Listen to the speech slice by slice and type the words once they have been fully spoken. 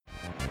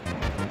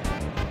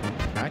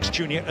finds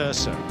Junior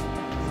Urso.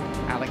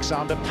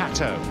 Alexander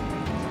Pato.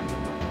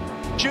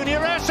 Junior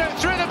Urso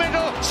through the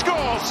middle,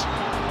 scores!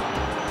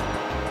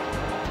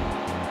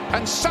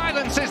 And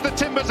silences the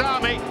Timbers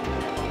army.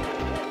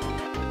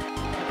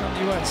 From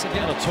the U.S.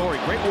 again, Torrey,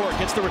 great work,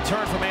 gets the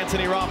return from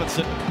Anthony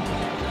Robinson.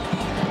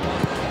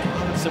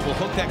 Robinson will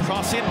hook that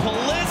cross in,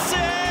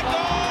 Pulisic!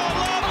 Oh,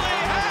 lovely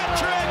hat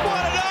trick,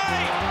 what a night!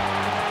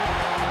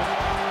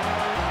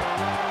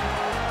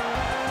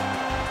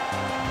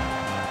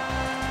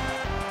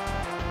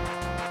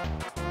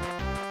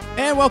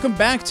 And welcome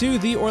back to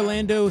the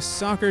Orlando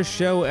Soccer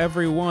Show,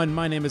 everyone.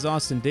 My name is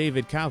Austin.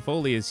 David Kyle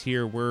Foley is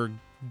here. We're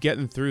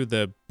getting through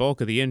the bulk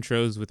of the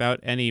intros without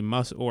any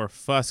muss or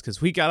fuss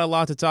because we got a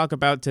lot to talk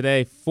about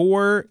today.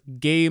 4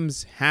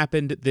 games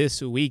happened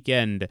this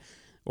weekend.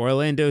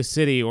 Orlando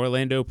City,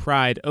 Orlando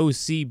Pride,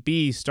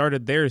 OCB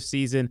started their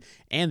season,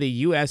 and the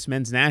U.S.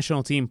 men's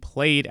national team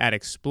played at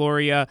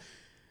Exploria.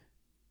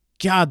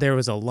 God, there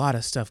was a lot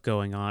of stuff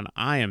going on.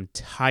 I am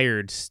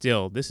tired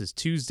still. This is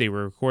Tuesday.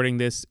 We're recording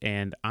this,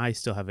 and I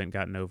still haven't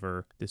gotten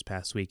over this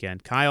past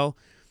weekend. Kyle,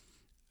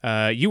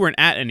 you weren't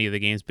at any of the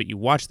games, but you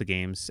watched the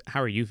games.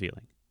 How are you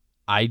feeling?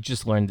 I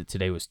just learned that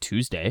today was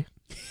Tuesday,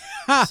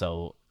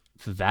 so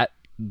that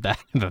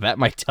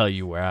might tell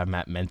you where I'm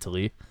at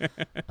mentally.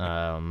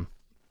 And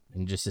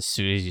just as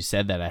soon as you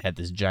said that, I had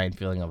this giant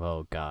feeling of,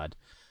 oh God,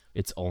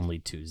 it's only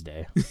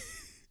Tuesday.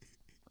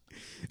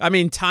 I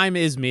mean, time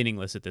is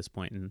meaningless at this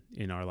point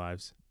in our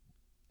lives.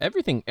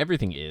 Everything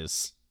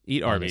is.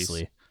 Eat Arby's.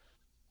 Honestly.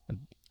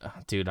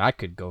 Dude, I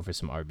could go for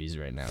some Arby's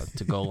right now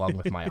to go along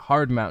with my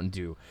Hard Mountain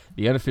Dew,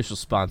 the unofficial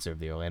sponsor of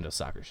the Orlando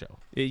Soccer Show.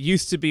 It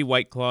used to be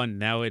White Claw, and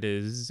now it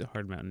is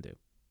Hard Mountain Dew.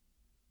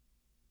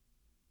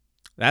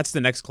 That's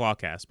the next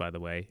Clawcast, by the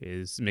way,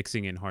 is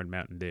mixing in Hard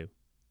Mountain Dew.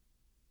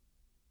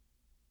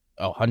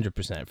 Oh,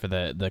 100% for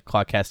the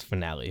Clawcast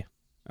finale.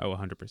 Oh,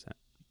 100%.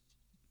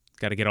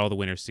 Got to get all the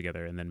winners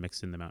together and then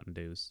mix in the Mountain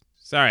Dews.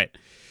 It's all right.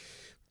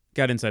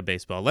 Got inside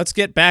baseball. Let's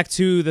get back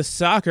to the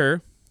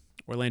soccer.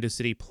 Orlando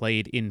City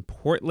played in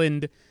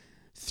Portland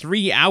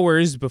 3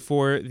 hours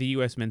before the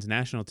U.S. men's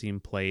national team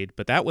played,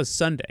 but that was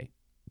Sunday.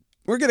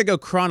 We're going to go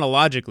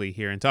chronologically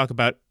here and talk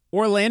about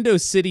Orlando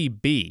City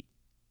B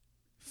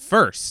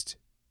first.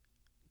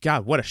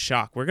 God, what a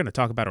shock. We're going to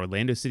talk about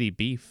Orlando City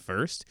B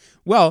first?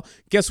 Well,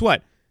 guess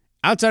what?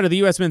 Outside of the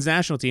U.S. men's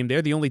national team,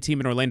 they're the only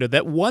team in Orlando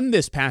that won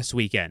this past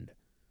weekend.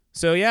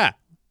 So yeah,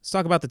 let's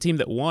talk about the team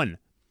that won.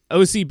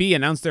 OCB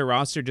announced their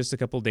roster just a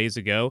couple days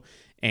ago,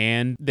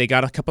 and they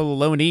got a couple of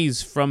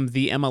loanees from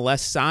the MLS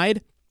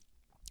side.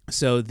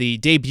 So the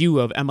debut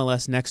of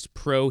MLS Next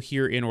Pro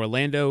here in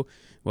Orlando,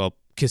 well,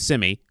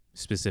 Kissimmee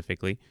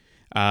specifically,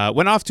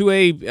 went off to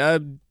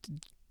a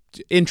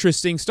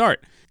interesting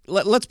start.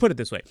 Let's put it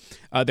this way.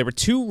 There were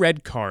 2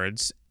 red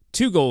cards,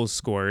 2 goals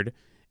scored,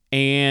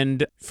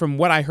 and from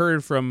what I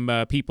heard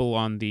from people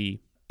on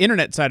the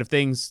internet side of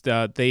things,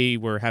 they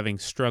were having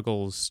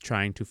struggles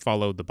trying to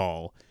follow the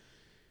ball.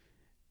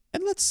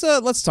 And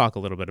let's talk a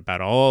little bit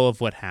about all of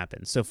what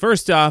happened. So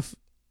first off,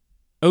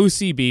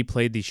 OCB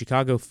played the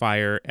Chicago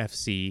Fire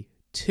FC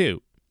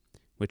 2,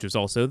 which was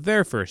also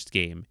their first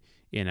game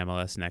in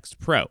MLS Next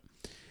Pro.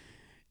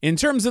 In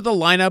terms of the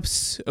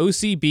lineups,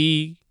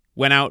 OCB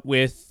went out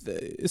with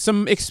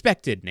some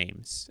expected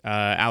names.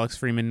 Alex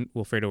Freeman,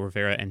 Wilfredo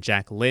Rivera, and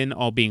Jack Lynn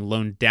all being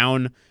loaned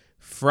down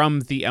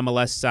from the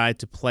MLS side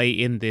to play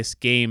in this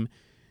game.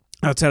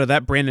 Outside of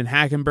that, Brandon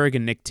Hackenberg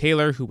and Nick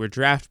Taylor, who were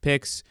draft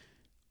picks,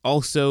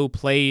 also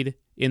played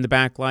in the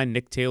back line.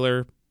 Nick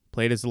Taylor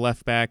played as the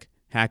left back,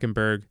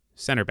 Hackenberg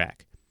center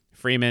back,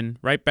 Freeman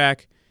right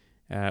back,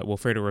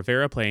 Wilfredo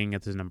Rivera playing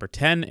as the number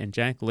 10, and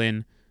Jack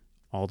Lynn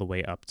all the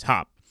way up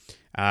top.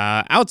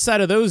 Outside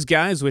of those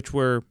guys, which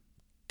were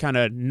kind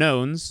of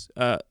knowns,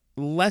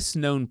 less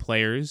known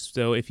players,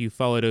 so if you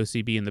followed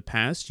OCB in the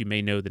past, you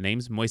may know the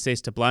names. Moises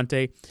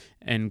Tablante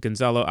and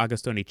Gonzalo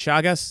Agostoni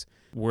Chagas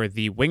were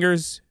the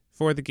wingers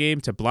for the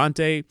game.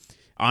 Tablante,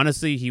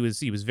 honestly, he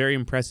was very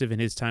impressive in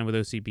his time with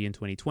OCB in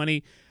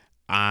 2020,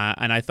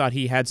 and I thought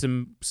he had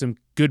some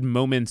good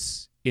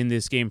moments in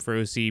this game for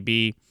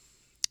OCB,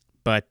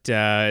 but,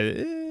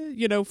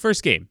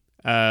 first game.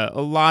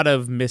 A lot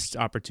of missed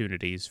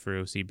opportunities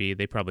for OCB.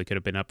 They probably could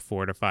have been up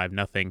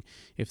 4-5-0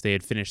 if they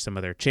had finished some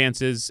of their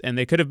chances, and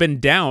they could have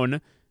been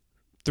down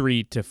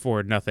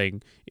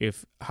 3-4-0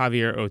 if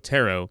Javier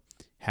Otero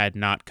had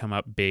not come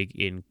up big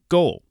in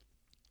goal.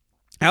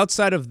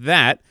 Outside of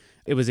that,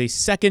 it was a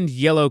second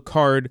yellow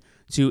card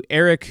to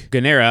Eric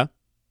Ganera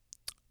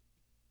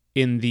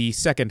in the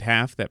second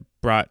half that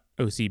brought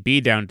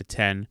OCB down to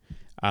 10.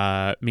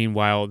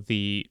 Meanwhile,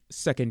 the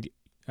second,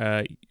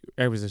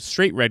 it was a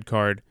straight red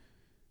card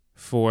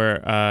for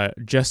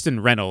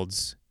Justin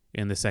Reynolds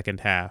in the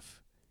second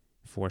half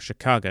for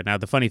Chicago. Now,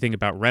 the funny thing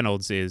about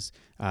Reynolds is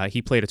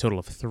he played a total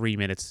of 3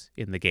 minutes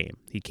in the game.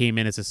 He came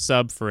in as a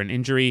sub for an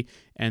injury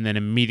and then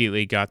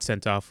immediately got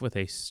sent off with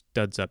a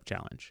studs-up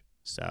challenge.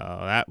 So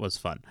that was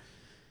fun.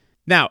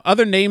 Now,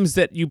 other names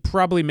that you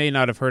probably may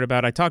not have heard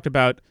about. I talked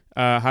about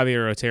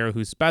Javier Otero,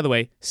 who's, by the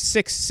way,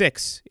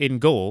 6'6" in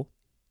goal,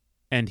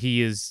 and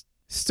he is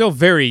Still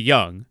very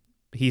young.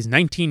 He's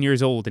 19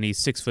 years old and he's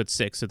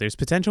 6'6", so there's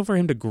potential for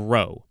him to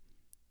grow,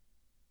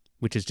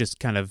 which is just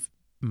kind of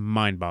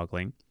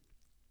mind-boggling.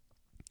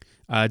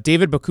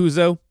 David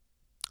Bakuzo,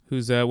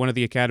 who's one of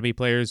the academy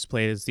players,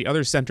 plays the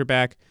other center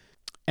back.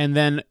 And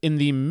then in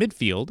the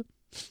midfield,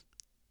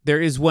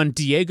 there is one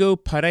Diego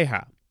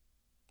Parea.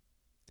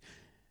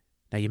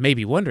 Now you may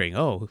be wondering,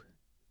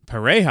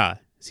 Parea,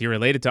 is he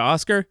related to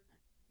Oscar?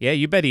 Yeah,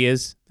 you bet he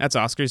is. That's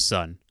Oscar's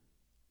son.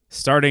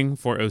 Starting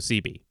for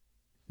OCB.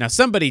 Now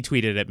somebody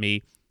tweeted at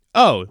me,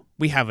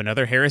 we have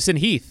another Harrison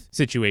Heath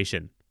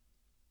situation.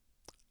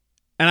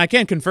 And I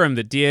can confirm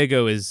that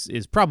Diego is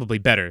probably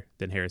better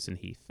than Harrison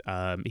Heath.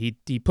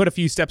 He put a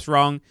few steps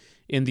wrong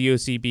in the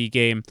OCB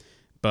game,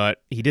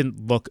 but he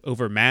didn't look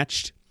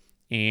overmatched.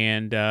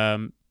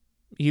 And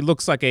he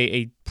looks like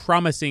a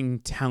promising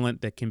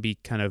talent that can be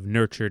kind of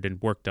nurtured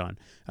and worked on.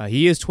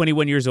 He is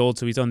 21 years old,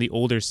 so he's on the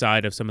older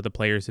side of some of the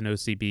players in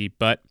OCB.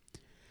 But,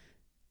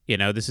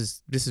 this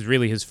is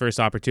really his first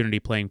opportunity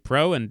playing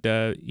pro, and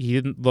he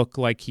didn't look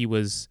like he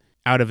was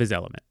out of his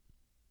element.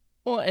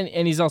 Well,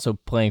 and he's also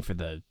playing for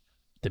the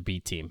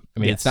B team. I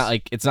mean, Yes.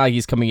 it's not like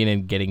he's coming in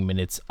and getting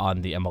minutes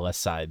on the MLS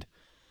side.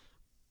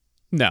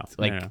 No,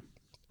 Like, no.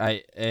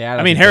 I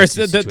mean,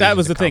 Harrison. That That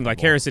was the thing. Like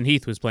Harrison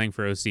Heath was playing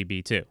for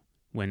OCB too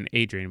when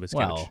Adrian was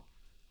coach. Well,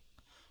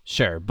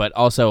 sure, but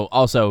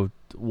also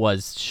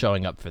was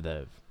showing up for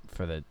the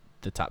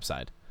top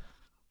side.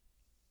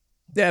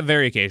 Yeah,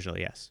 very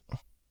occasionally, yes.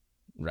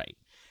 Right.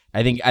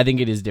 I think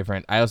it is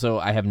different. I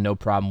have no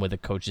problem with a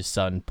coach's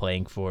son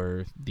playing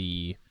for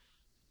the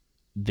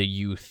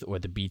youth or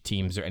the B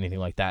teams or anything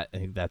like that. I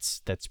think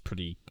that's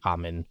pretty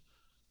common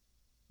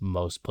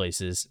most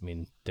places. I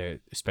mean,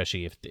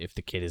 especially if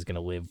the kid is going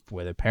to live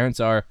where their parents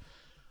are,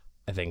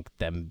 I think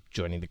them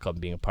joining the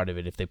club, being a part of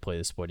it if they play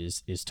the sport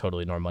is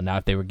totally normal. Now,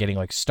 if they were getting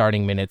like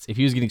starting minutes, if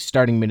he was getting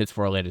starting minutes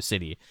for Orlando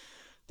City,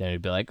 then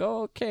it'd be like,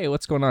 oh, okay,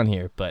 what's going on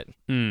here? But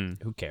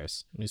who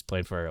cares? He's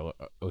playing for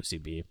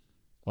OCB.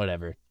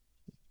 Whatever.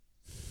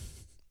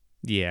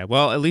 Yeah,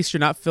 well, at least you're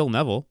not Phil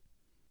Neville.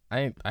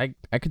 I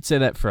could say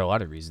that for a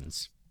lot of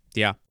reasons.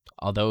 Yeah.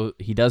 Although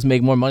he does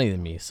make more money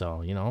than me,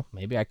 so,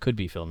 maybe I could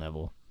be Phil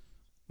Neville.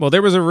 Well,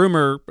 there was a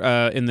rumor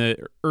in the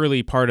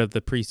early part of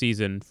the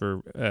preseason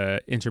for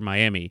Inter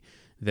Miami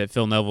that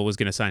Phil Neville was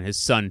going to sign his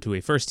son to a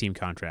first-team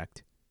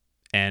contract.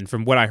 And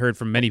from what I heard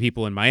from many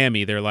people in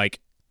Miami, they're like,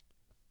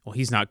 well,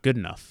 he's not good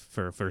enough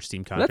for a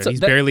first-team contract.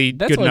 He's barely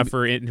good enough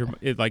for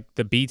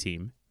the B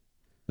team.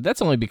 But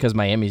that's only because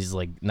Miami's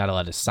like not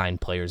allowed to sign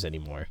players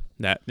anymore.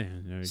 No,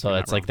 so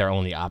that's like their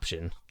only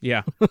option.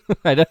 Yeah.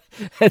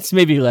 That's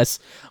maybe less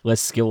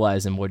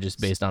skill-wise and more just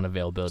based on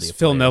availability of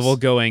Phil players. Neville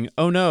going,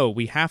 oh no,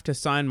 we have to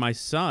sign my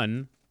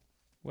son.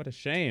 What a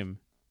shame.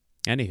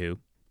 Anywho,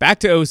 back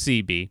to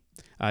OCB.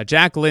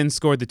 Jack Lynn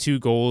scored the 2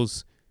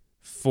 goals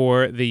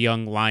for the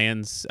Young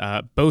Lions,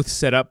 both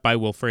set up by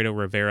Wilfredo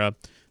Rivera,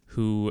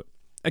 who,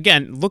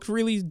 again, looked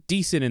really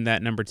decent in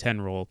that number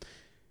 10 role.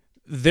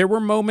 There were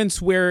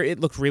moments where it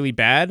looked really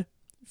bad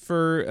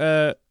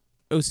for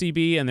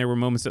OCB, and there were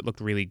moments that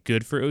looked really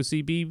good for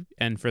OCB.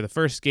 And for the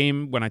first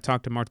game, when I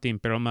talked to Martin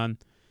Perelman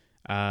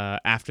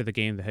after the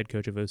game, the head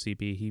coach of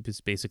OCB, he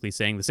was basically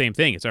saying the same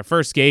thing. It's our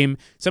first game.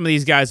 Some of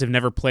these guys have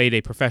never played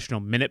a professional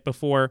minute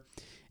before.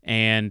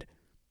 And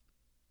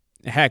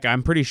heck,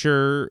 I'm pretty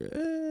sure...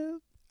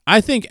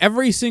 I think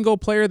every single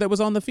player that was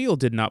on the field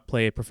did not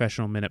play a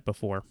professional minute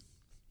before.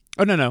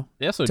 Oh, no.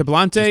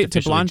 Tablante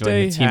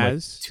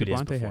has.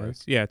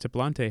 Yeah,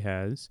 Tablante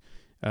has.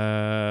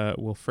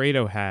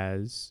 Wilfredo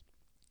has.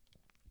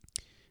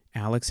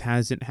 Alex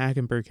hasn't.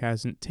 Hagenberg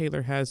hasn't.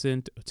 Taylor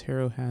hasn't.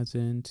 Otero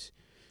hasn't.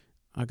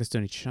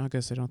 Agustoni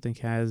Chagas, I don't think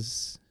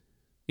has.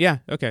 Yeah,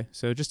 okay,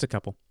 so just a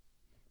couple.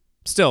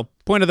 Still,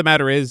 point of the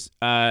matter is,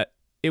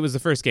 it was the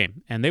first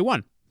game, and they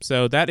won.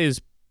 So that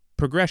is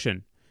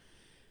progression.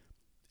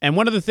 And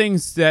one of the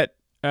things that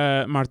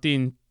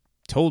Martin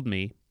told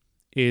me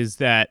is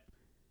that,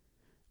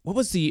 what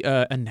was the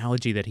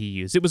analogy that he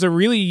used? It was a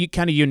really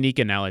kind of unique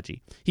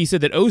analogy. He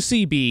said that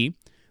OCB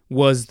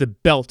was the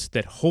belt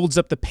that holds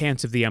up the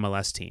pants of the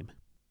MLS team.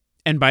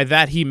 And by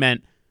that he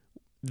meant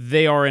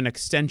they are an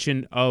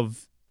extension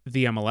of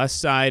the MLS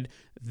side.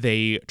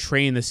 They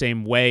train the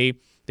same way.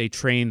 They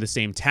train the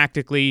same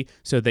tactically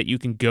so that you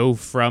can go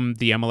from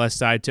the MLS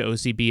side to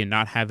OCB and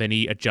not have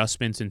any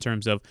adjustments in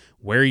terms of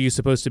where are you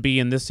supposed to be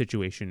in this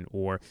situation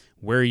or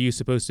where are you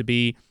supposed to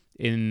be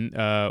in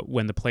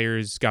when the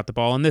players got the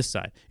ball on this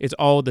side. It's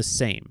all the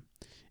same.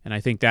 And I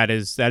think that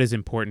is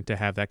important to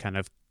have that kind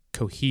of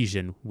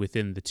cohesion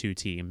within the two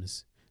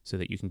teams so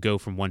that you can go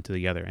from one to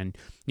the other. And,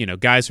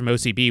 guys from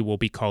OCB will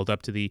be called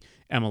up to the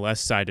MLS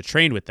side to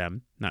train with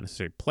them, not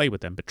necessarily play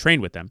with them, but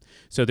train with them.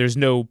 So there's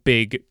no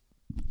big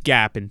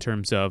gap in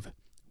terms of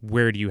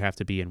where do you have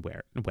to be and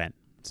where and when.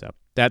 So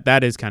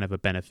that is kind of a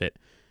benefit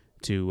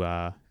to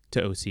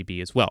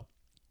OCB as well.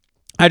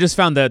 I just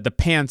found the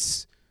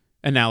pants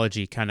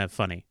analogy kind of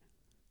funny.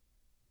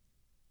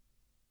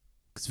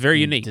 It's very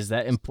unique. Does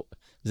that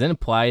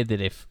imply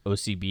that if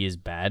OCB is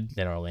bad,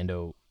 then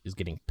Orlando is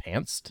getting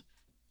pantsed?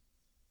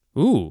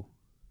 Ooh,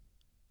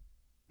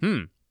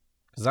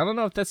 Because I don't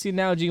know if that's the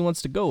analogy he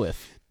wants to go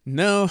with.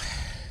 No,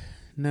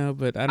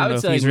 but I don't know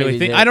if say he's like really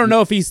maybe I don't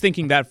know if he's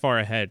thinking that far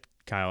ahead,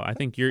 Kyle. I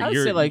think you're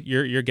say like-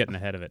 you're getting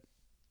ahead of it.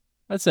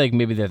 I'd say like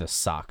maybe they're the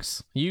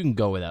socks. You can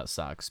go without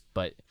socks,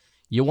 but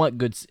you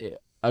want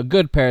a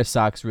good pair of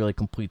socks really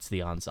completes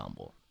the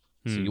ensemble.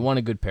 So you want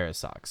a good pair of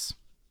socks.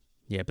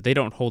 Yeah, but they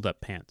don't hold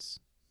up pants.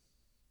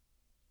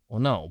 Well,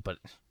 no, but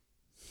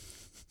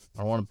I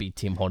don't want a B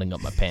team holding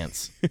up my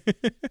pants.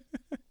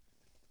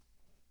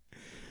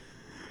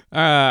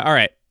 All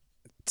right.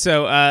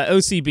 So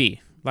OCB,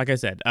 like I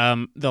said,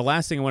 the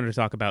last thing I wanted to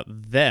talk about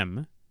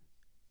them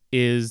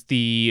is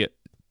the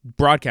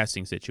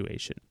broadcasting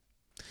situation.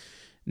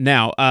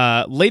 Now,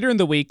 later in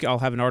the week, I'll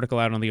have an article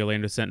out on the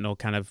Orlando Sentinel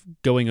kind of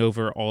going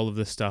over all of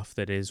the stuff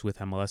that is with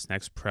MLS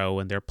Next Pro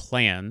and their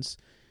plans,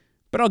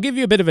 but I'll give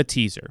you a bit of a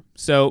teaser.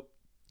 So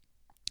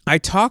I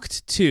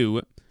talked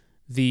to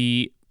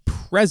the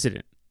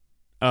president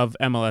of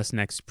MLS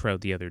Next Pro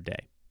the other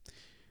day.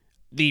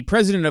 The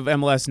president of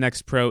MLS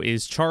Next Pro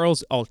is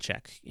Charles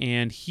Alchek,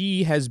 and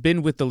he has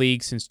been with the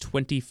league since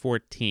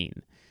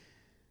 2014.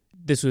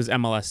 This was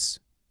MLS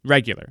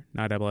regular,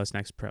 not MLS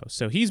Next Pro.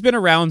 So he's been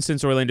around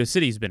since Orlando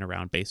City's been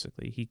around,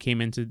 basically. He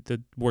came into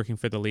the working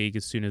for the league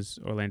as soon as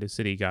Orlando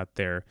City got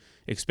their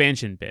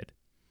expansion bid.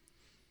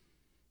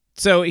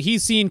 So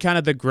he's seen kind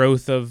of the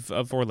growth of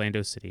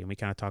Orlando City, and we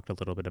kind of talked a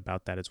little bit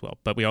about that as well.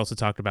 But we also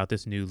talked about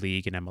this new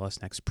league in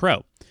MLS Next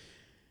Pro.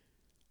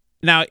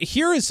 Now,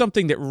 here is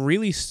something that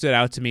really stood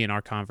out to me in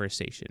our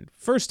conversation.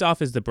 First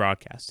off is the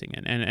broadcasting,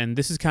 and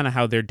this is kind of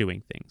how they're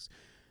doing things.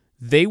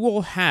 They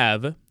will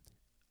have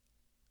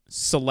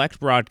select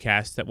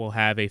broadcasts that will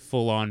have a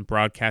full-on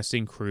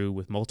broadcasting crew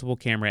with multiple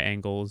camera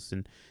angles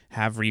and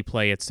have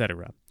replay,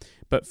 etc.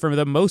 But for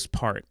the most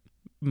part,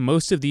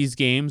 most of these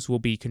games will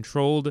be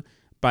controlled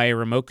by a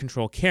remote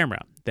control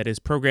camera that is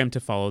programmed to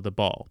follow the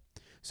ball.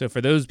 So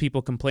for those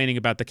people complaining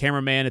about the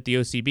cameraman at the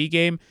OCB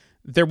game,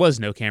 there was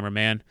no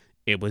cameraman.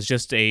 It was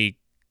just a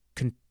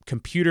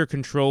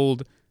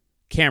computer-controlled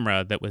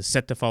camera that was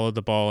set to follow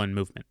the ball and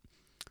movement.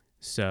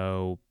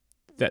 So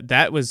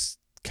that was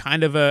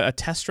kind of a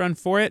test run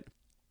for it.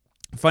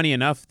 Funny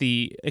enough,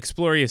 the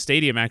Exploria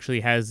Stadium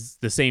actually has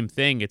the same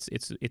thing.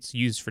 It's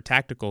used for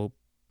tactical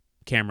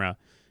camera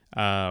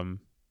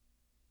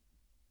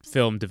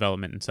film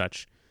development and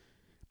such.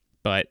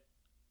 But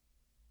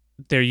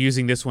they're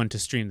using this one to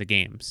stream the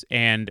games.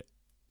 And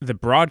the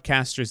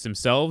broadcasters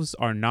themselves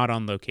are not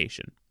on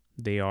location.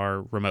 They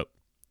are remote.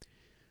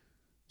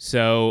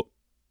 So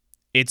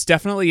it's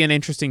definitely an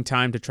interesting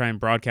time to try and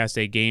broadcast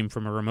a game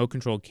from a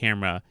remote-controlled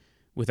camera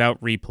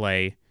without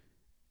replay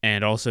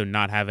and also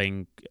not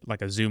having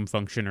like a zoom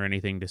function or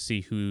anything to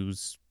see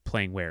who's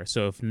playing where.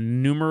 So if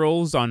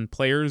numerals on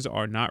players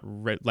are not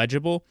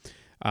legible,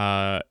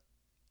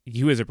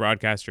 you as a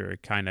broadcaster are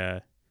kind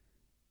of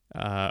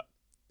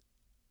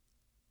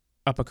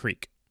up a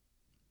creek.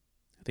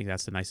 I think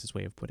that's the nicest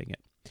way of putting it.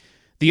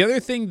 The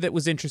other thing that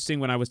was interesting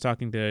when I was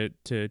talking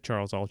to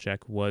Charles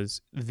Alchek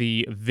was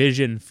the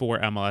vision for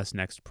MLS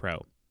Next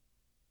Pro.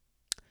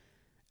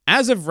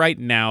 As of right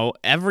now,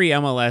 every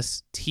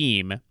MLS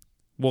team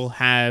will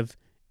have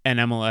an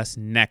MLS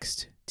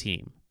Next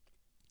team.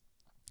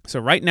 So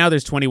right now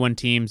there's 21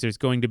 teams. There's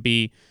going to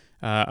be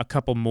a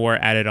couple more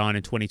added on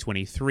in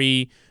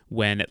 2023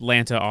 when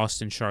Atlanta,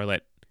 Austin,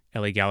 Charlotte,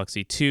 LA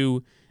Galaxy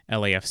 2,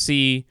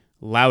 LAFC,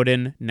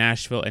 Loudoun,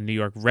 Nashville, and New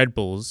York Red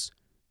Bulls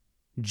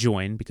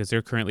join because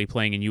they're currently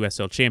playing in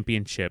USL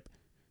Championship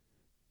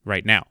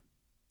right now.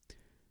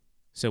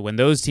 So when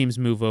those teams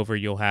move over,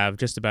 you'll have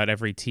just about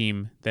every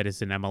team that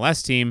is an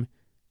MLS team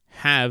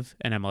have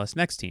an MLS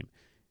Next team.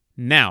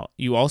 Now,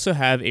 you also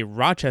have a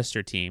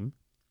Rochester team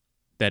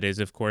that is,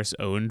 of course,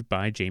 owned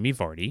by Jamie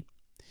Vardy.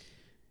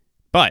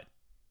 But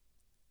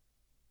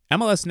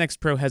MLS Next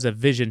Pro has a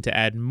vision to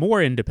add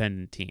more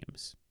independent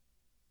teams.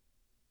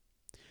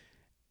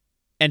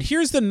 And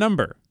here's the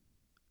number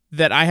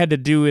that I had to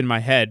do in my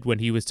head when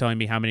he was telling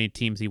me how many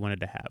teams he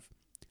wanted to have.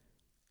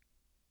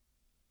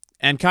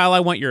 And Kyle, I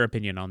want your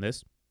opinion on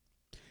this.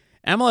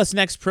 MLS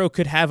Next Pro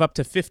could have up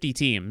to 50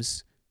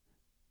 teams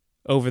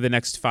over the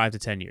next 5 to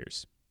 10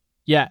 years.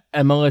 Yeah,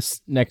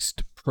 MLS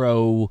Next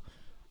Pro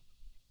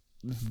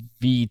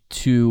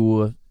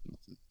V2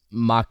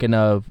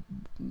 Machina,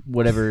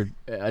 whatever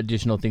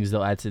additional things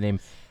they'll add to the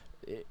name,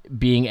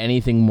 being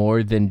anything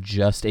more than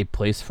just a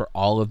place for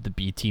all of the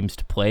B teams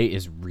to play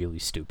is really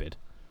stupid.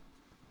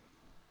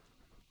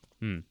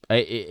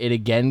 It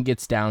again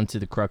gets down to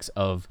the crux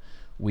of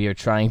we are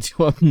trying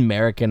to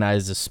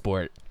Americanize a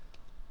sport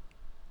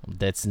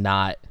that's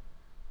not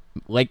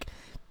like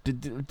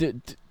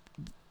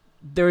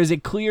there is a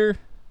clear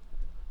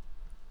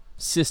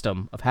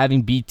system of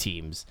having B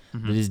teams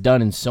that is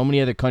done in so many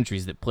other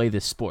countries that play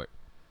this sport,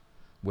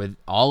 where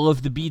all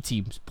of the B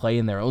teams play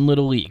in their own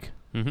little league,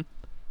 and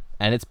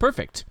it's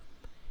perfect.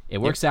 It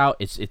works out.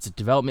 It's a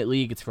development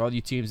league. It's for all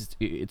you teams.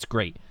 It's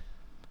great.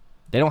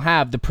 They don't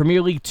have the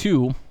Premier League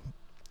 2,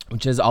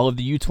 which has all of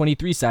the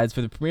U23 sides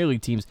for the Premier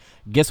League teams.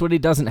 Guess what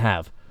it doesn't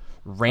have?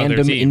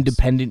 Random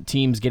independent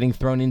teams getting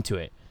thrown into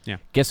it. Yeah.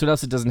 Guess what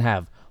else it doesn't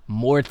have?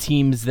 more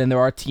teams than there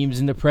are teams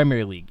in the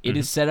Premier League. It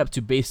is set up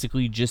to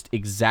basically just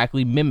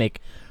exactly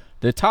mimic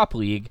the top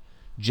league,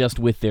 just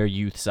with their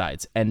youth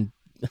sides. And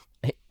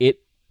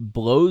it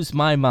blows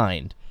my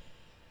mind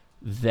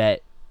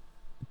that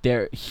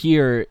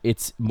here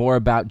it's more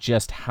about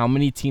just how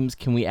many teams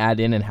can we add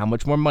in and how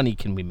much more money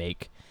can we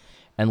make,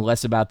 and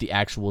less about the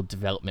actual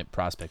development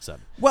prospects of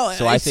it. Well,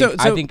 so I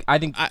think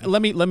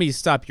let me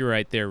stop you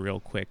right there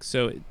real quick.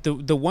 So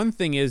the one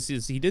thing is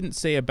he didn't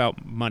say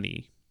about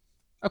money.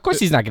 Of course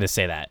he's not going to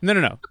say that. No.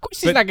 Of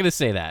course he's not going to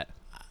say that.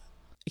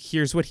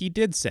 Here's what he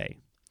did say.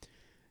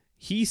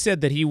 He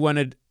said that he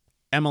wanted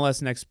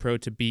MLS Next Pro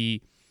to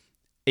be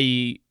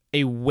a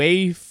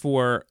way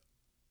for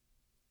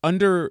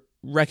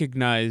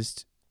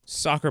under-recognized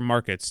soccer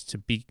markets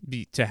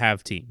to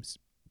have teams.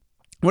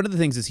 One of the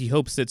things is he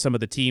hopes that some of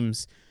the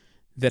teams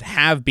that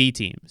have B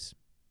teams,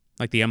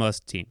 like the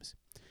MLS teams,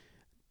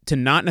 to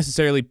not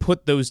necessarily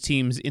put those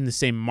teams in the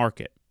same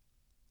market.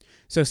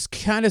 So it's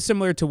kind of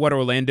similar to what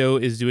Orlando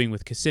is doing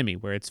with Kissimmee,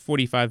 where it's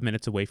 45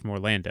 minutes away from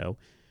Orlando,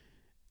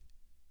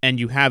 and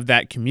you have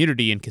that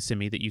community in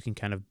Kissimmee that you can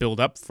kind of build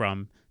up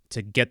from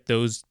to get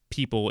those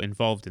people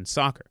involved in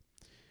soccer.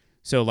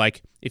 So,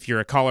 like, if you're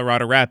a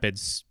Colorado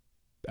Rapids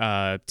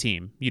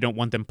team, you don't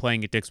want them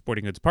playing at Dick's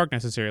Sporting Goods Park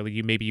necessarily.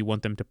 You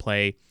want them to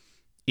play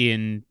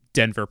in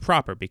Denver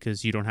proper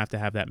because you don't have to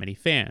have that many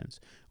fans.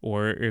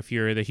 Or if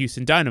you're the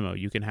Houston Dynamo,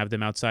 you can have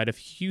them outside of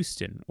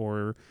Houston.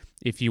 Or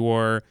if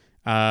you're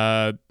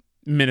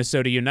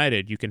Minnesota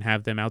United, you can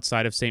have them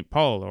outside of St.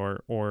 Paul,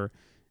 or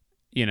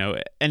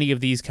any of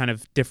these kind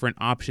of different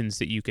options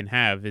that you can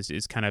have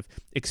is kind of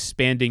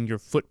expanding your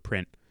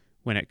footprint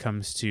when it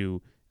comes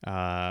to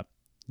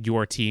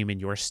your team and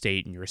your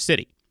state and your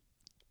city,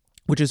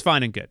 which is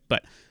fine and good.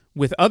 But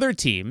with other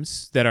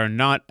teams that are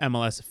not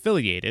MLS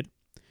affiliated,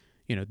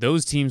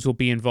 those teams will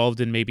be involved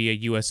in maybe a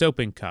US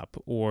Open Cup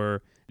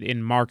or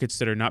in markets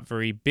that are not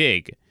very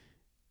big.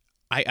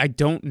 I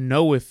don't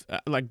know if,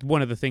 like,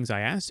 one of the things I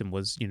asked him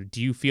was,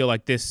 do you feel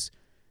like this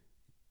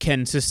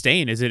can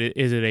sustain? Is it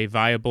a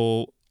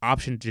viable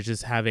option to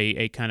just have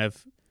a kind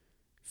of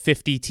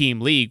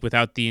 50-team league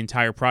without the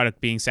entire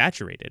product being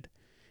saturated?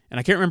 And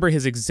I can't remember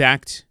his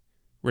exact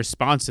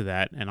response to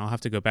that, and I'll have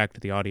to go back to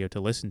the audio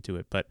to listen to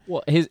it. But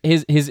his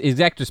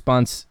exact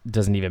response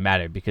doesn't even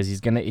matter because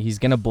he's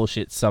gonna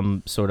bullshit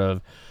some sort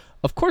of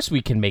course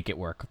we can make it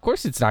work. Of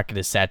course it's not going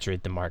to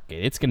saturate the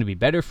market. It's going to be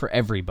better for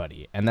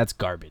everybody, and that's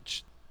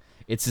garbage.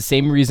 It's the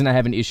same reason I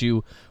have an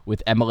issue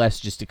with MLS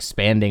just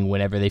expanding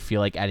whenever they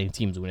feel like adding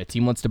teams. When a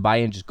team wants to buy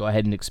in, just go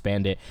ahead and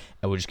expand it,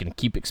 and we're just going to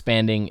keep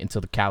expanding until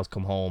the cows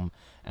come home,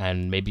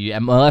 and maybe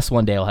MLS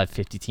one day will have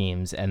 50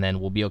 teams, and then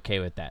we'll be okay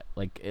with that.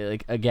 Like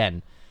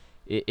again,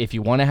 if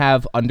you want to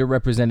have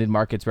underrepresented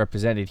markets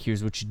represented,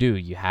 here's what you do.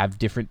 You have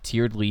different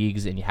tiered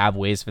leagues, and you have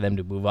ways for them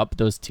to move up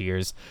those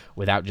tiers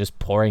without just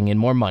pouring in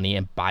more money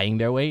and buying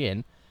their way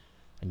in.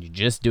 And you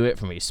just do it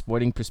from a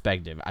sporting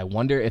perspective. I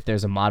wonder if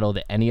there's a model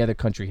that any other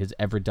country has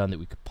ever done that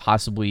we could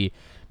possibly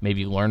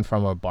maybe learn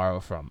from or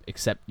borrow from,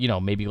 except,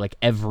 maybe like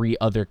every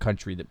other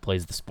country that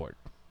plays the sport.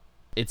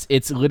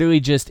 It's literally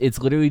just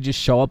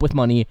show up with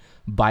money,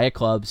 buy a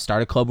club,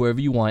 start a club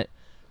wherever you want,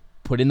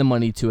 put in the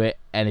money to it,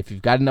 and if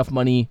you've got enough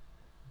money,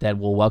 then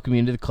we'll welcome you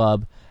into the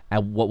club,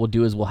 and what we'll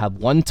do is we'll have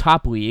one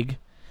top league,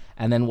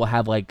 and then we'll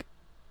have like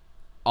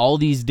all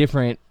these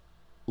different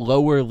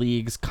lower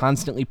leagues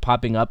constantly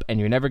popping up, and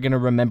you're never going to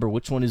remember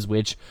which one is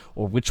which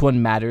or which one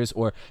matters,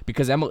 or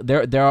because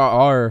there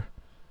are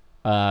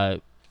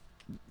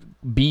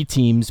B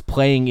teams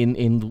playing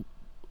in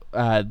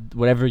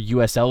whatever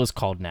USL is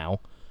called now.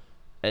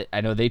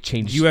 I know they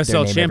changed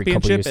USL their name every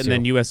couple Championship years and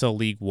then USL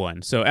League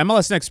One. So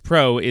MLS Next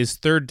Pro is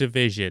third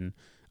division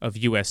of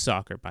US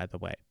soccer, by the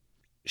way.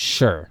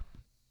 Sure.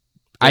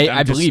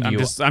 I believe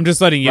you. I'm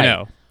just letting you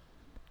know.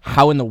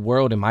 How in the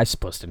world am I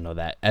supposed to know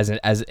that? As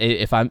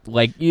if I'm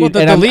like, well,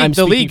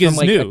 the league is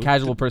like new. A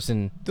casual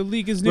person. The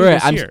league is new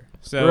this year,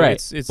 so right.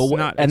 it's but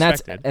not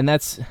expected. And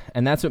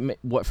that's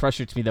what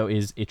frustrates me though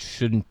is it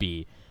shouldn't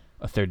be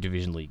a third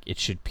division league. It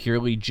should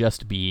purely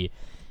just be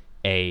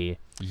a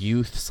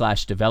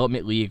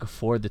youth/development league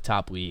for the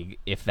top league.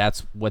 If that's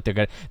what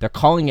they're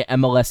calling it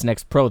MLS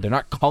Next Pro. They're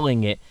not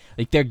calling it,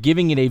 like, they're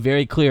giving it a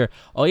very clear,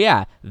 oh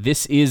yeah,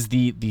 this is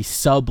the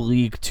sub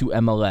league to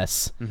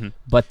MLS. Mm-hmm.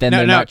 But then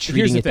they're not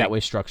treating it that way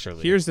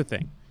structurally. Here's the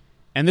thing,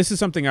 and this is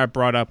something I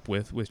brought up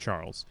with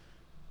Charles.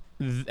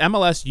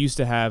 MLS used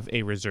to have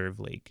a reserve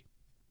league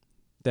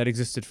that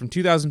existed from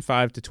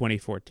 2005 to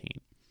 2014.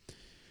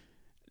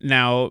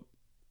 Now,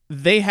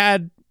 they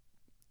had,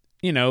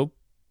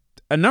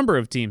 a number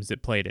of teams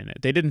that played in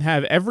it. They didn't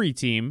have every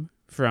team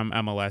from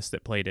MLS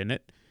that played in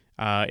it.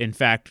 In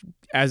fact,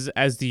 as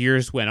the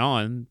years went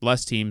on,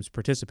 less teams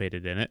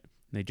participated in it.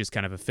 They just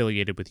kind of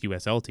affiliated with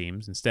USL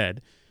teams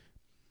instead.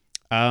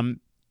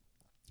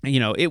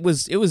 It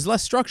was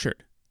less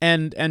structured.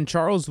 And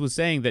Charles was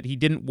saying that he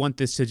didn't want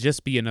this to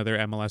just be another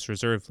MLS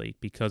reserve league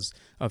because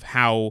of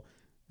how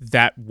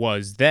that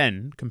was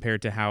then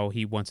compared to how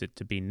he wants it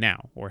to be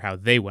now, or how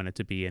they want it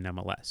to be in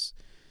MLS.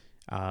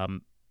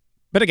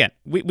 But again,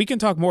 we can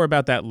talk more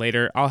about that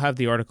later. I'll have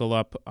the article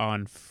up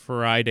on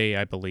Friday,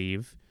 I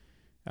believe,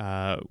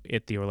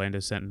 at the Orlando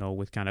Sentinel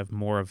with kind of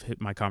more of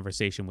my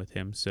conversation with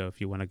him. So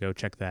if you want to go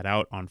check that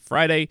out on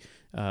Friday,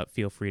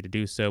 feel free to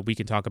do so. We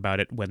can talk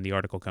about it when the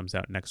article comes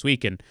out next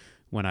week and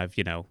when I've,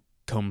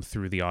 combed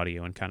through the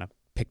audio and kind of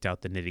picked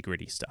out the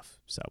nitty-gritty stuff.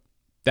 So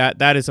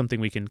that is something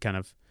we can kind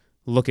of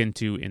look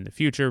into in the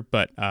future.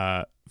 But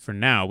for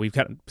now, we've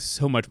got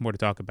so much more to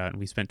talk about, and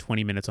we spent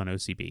 20 minutes on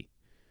OCB.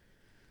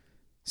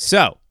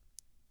 So,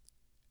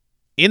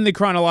 in the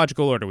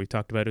chronological order, we've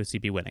talked about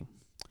OCB winning.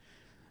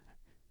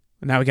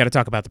 Now we got to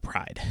talk about the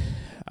Pride.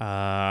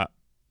 Yeah,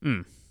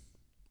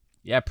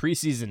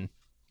 preseason.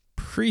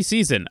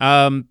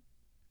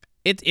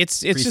 It's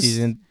preseason.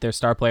 just Their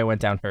star player went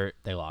down hurt.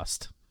 They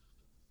lost.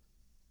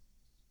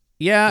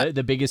 Yeah,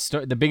 the biggest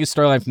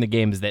storyline from the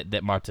game is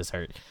that Marta's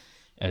hurt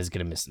and is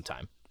going to miss some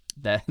time.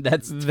 For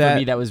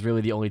me, that was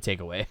really the only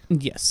takeaway.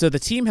 Yes, so the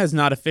team has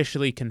not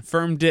officially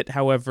confirmed it.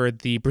 However,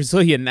 the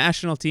Brazilian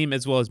national team,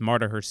 as well as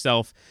Marta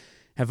herself,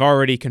 have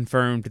already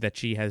confirmed that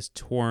she has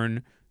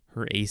torn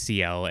her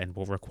ACL and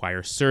will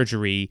require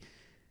surgery.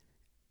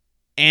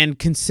 And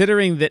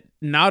considering that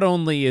not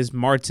only is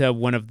Marta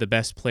one of the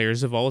best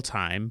players of all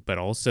time, but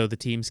also the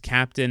team's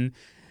captain,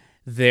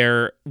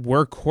 their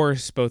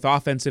workhorse both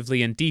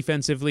offensively and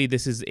defensively,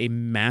 this is a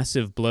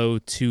massive blow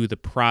to the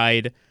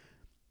Pride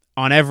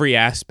on every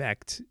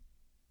aspect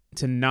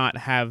to not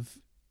have,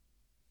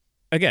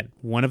 again,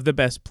 one of the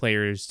best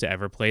players to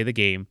ever play the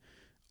game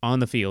on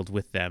the field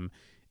with them.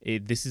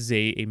 This is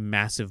a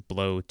massive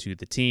blow to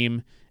the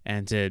team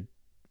and to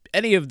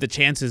any of the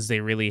chances they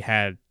really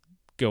had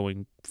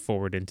going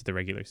forward into the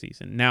regular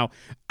season. Now,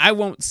 I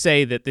won't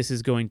say that this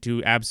is going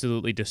to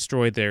absolutely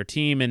destroy their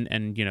team and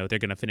they're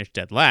going to finish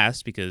dead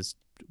last, because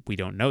we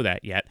don't know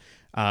that yet.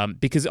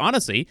 Because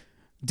honestly,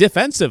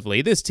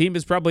 defensively, this team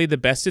is probably the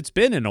best it's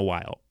been in a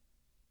while.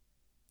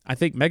 I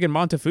think Megan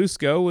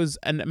Montefusco was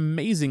an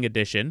amazing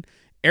addition.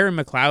 Erin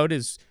McLeod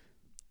is,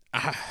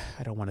 I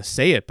don't want to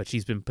say it, but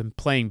she's been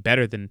playing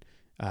better than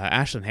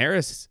Ashlyn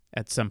Harris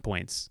at some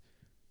points.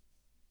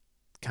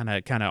 Kind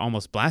of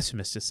almost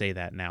blasphemous to say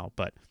that now,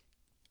 but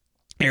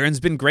Erin's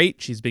been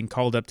great. She's been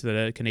called up to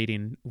the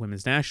Canadian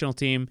women's national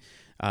team.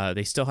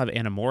 They still have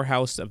Anna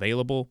Morehouse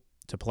available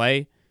to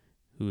play,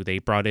 who they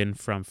brought in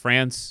from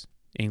France,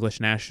 English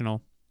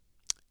national.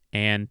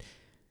 And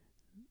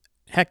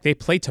heck, they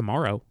play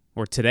tomorrow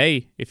or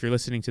today if you're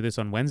listening to this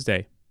on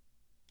Wednesday,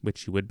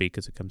 which you would be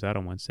because it comes out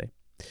on Wednesday.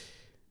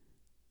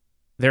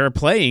 They're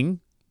playing,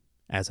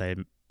 as I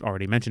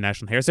already mentioned,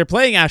 Ashlyn Harris. They're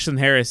playing Ashlyn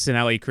Harris and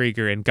Ali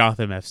Krieger in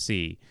Gotham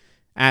FC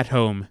at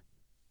home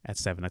at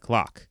 7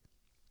 o'clock.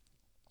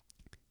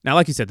 Now,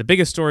 like you said, the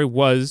biggest story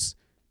was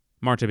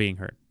Marta being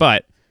hurt.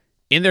 But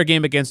in their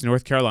game against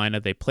North Carolina,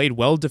 they played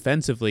well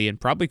defensively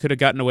and probably could have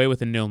gotten away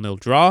with a 0-0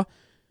 draw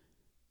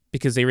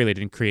because they really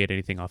didn't create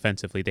anything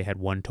offensively. They had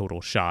one total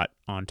shot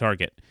on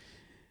target.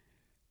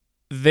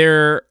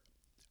 Their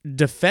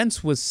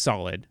defense was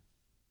solid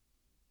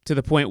to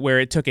the point where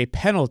it took a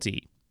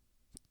penalty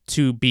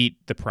to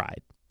beat the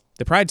Pride.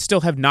 The Pride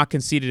still have not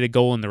conceded a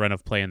goal in the run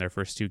of play in their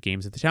first two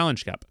games of the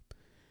Challenge Cup,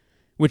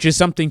 which is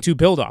something to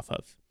build off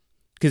of.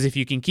 Because if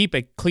you can keep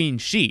a clean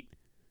sheet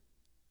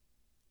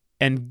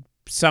and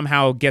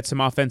somehow get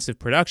some offensive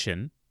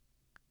production,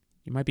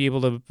 you might be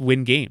able to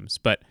win games.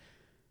 But,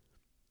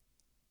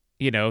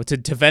 to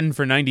defend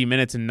for 90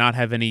 minutes and not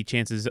have any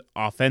chances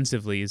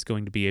offensively is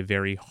going to be a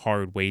very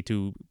hard way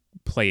to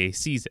play a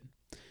season.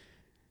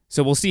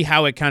 So we'll see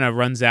how it kind of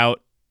runs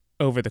out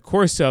over the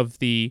course of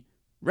the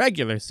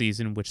regular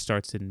season, which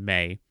starts in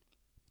May.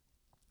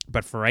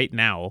 But for right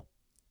now,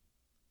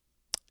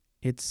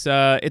 it's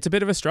a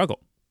bit of a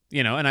struggle.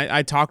 And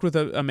I talked with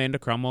Amanda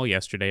Cromwell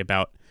yesterday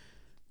about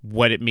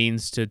what it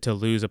means to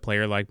lose a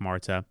player like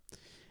Marta.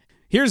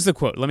 Here's the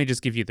quote. Let me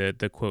just give you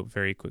the quote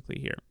very quickly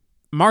here.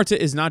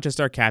 Marta is not just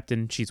our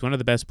captain. She's one of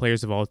the best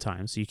players of all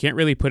time, so you can't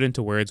really put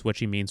into words what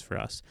she means for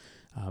us.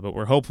 But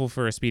we're hopeful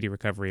for a speedy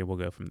recovery, and we'll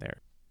go from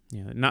there.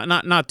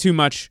 Not too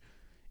much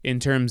in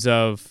terms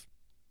of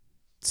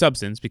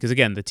substance, because,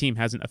 again, the team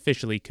hasn't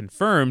officially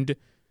confirmed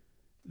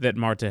that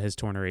Marta has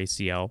torn her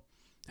ACL.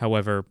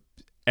 However,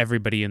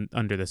 everybody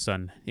under the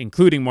sun,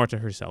 including Marta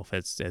herself,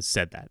 has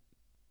said that.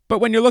 But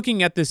when you're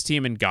looking at this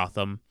team in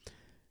Gotham,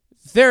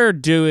 they're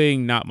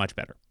doing not much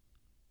better.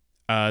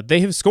 They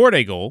have scored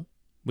a goal,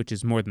 which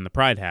is more than the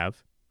Pride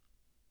have,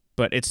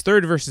 but it's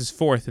third versus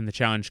fourth in the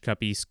Challenge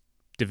Cup East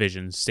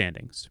Division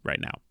standings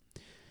right now.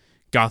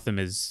 Gotham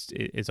is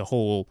a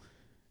whole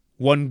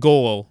one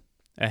goal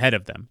ahead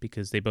of them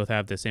because they both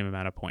have the same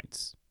amount of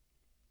points.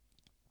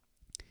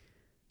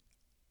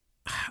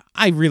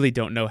 I really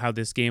don't know how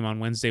this game on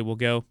Wednesday will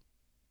go.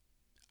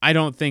 I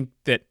don't think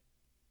that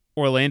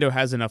Orlando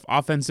has enough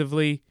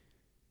offensively,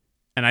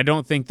 and I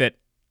don't think that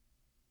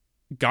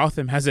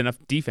Gotham has enough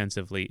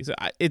defensively. So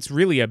it's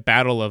really a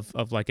battle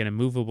of like an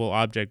immovable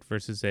object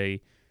versus a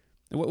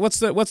what's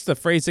the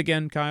phrase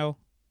again, Kyle?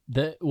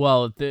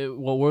 What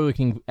we're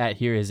looking at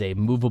here is a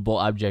movable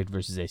object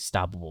versus a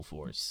stoppable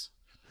force.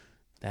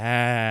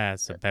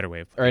 That's a better way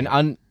of or putting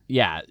an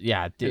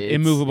it.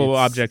 Immovable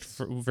object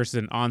versus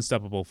an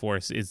unstoppable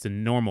force is the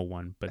normal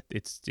one, but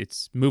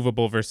it's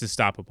movable versus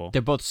stoppable.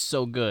 They're both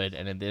so good,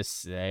 and in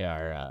this they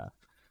are.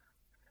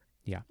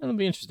 It'll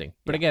be interesting.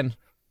 But again,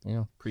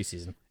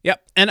 preseason.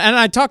 Yep, and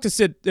I talked to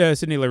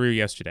Sydney LaRue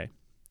yesterday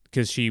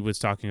because she was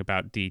talking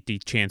about the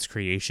chance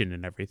creation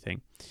and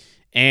everything,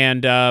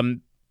 and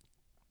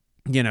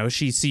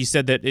she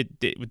said that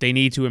they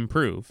need to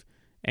improve.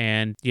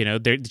 And,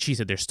 she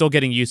said they're still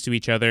getting used to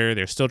each other.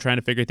 They're still trying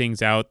to figure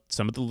things out.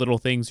 Some of the little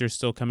things are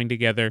still coming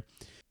together.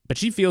 But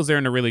she feels they're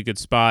in a really good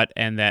spot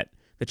and that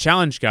the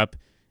Challenge Cup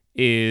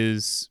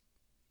is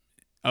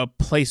a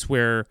place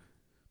where,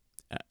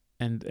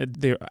 and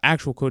the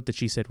actual quote that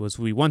she said was,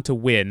 we want to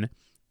win,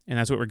 and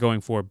that's what we're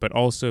going for, but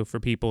also for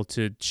people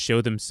to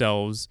show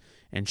themselves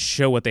and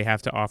show what they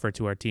have to offer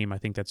to our team. I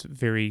think that's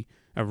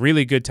a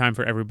really good time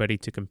for everybody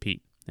to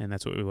compete, and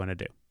that's what we want to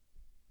do.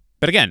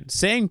 But again,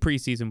 saying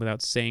preseason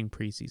without saying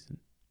preseason.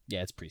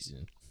 Yeah, it's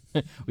preseason.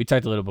 We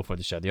talked a little before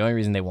the show. The only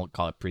reason they won't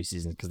call it preseason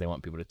is because they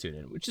want people to tune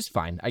in, which is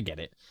fine. I get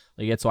it.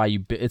 Like it's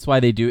why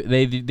they do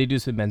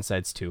this with men's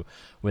sites too,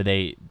 where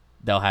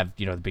they'll have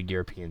the big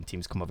European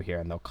teams come over here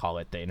and they'll call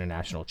it the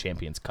International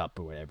Champions Cup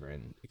or whatever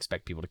and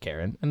expect people to care,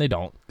 and they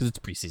don't because it's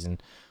preseason.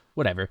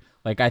 Whatever.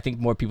 Like I think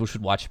more people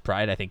should watch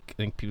Pride. I think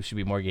people should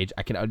be more engaged.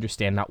 I can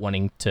understand not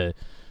wanting to,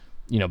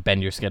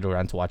 bend your schedule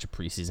around to watch a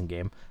preseason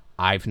game.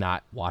 I've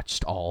not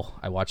watched all.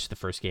 I watched the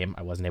first game.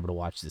 I wasn't able to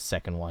watch the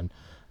second one,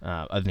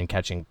 other than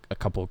catching a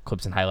couple of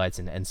clips and highlights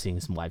and seeing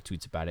some live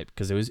tweets about it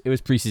because it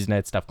was preseason. I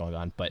had stuff going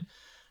on, but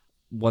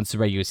once the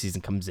regular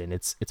season comes in,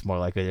 it's more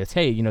likely that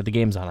hey, the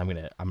game's on. I'm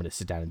gonna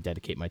sit down and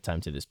dedicate my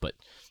time to this. But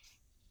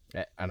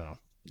I don't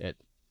know.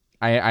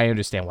 I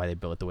understand why they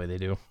built it the way they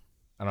do.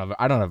 I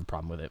don't have a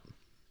problem with it.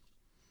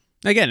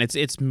 Again,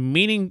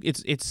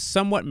 it's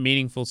somewhat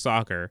meaningful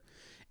soccer,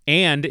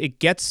 and it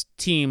gets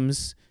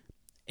teams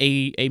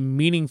a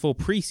meaningful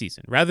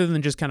preseason rather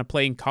than just kind of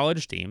playing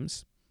college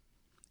teams.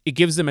 It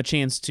gives them a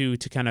chance to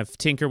kind of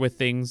tinker with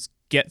things,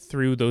 get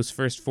through those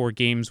first 4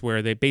 games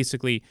where they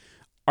basically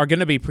are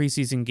going to be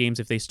preseason games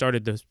if they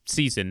started the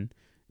season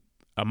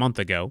a month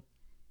ago.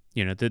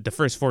 The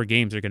first 4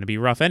 games are going to be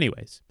rough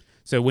anyways.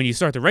 So when you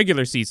start the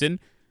regular season,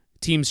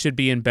 teams should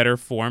be in better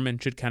form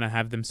and should kind of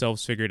have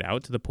themselves figured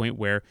out to the point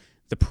where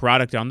the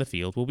product on the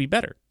field will be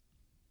better.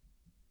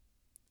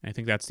 I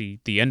think that's the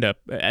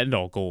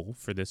end-all goal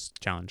for this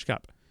Challenge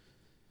Cup.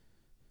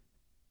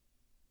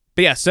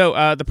 But yeah,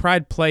 so the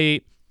Pride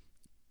play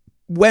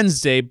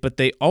Wednesday, but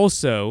they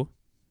also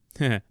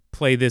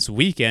play this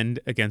weekend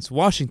against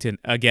Washington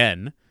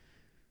again.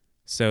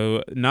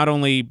 So not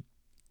only...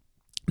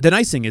 The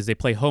nice thing is they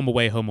play home,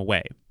 away, home,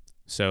 away.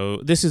 So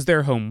this is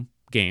their home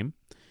game.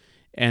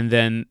 And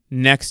then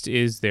next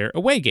is their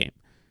away game.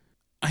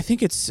 I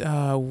think it's,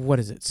 what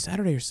is it,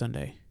 Saturday or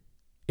Sunday?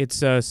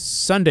 It's a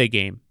Sunday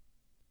game.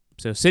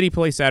 So City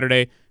plays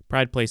Saturday,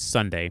 Pride plays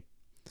Sunday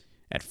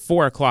at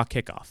 4 o'clock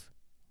kickoff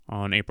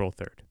on April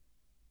 3rd.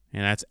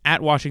 And that's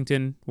at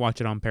Washington.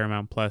 Watch it on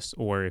Paramount Plus,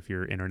 or if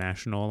you're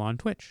international, on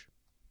Twitch.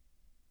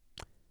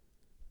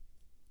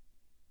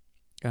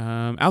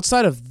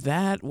 Outside of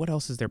that, what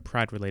else is there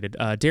Pride related?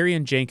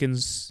 Darian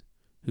Jenkins,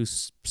 who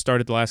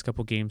started the last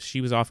couple games, she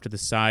was off to the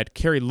side.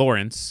 Carrie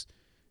Lawrence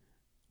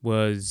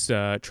was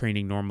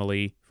training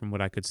normally, from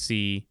what I could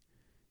see.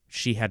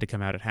 She had to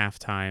come out at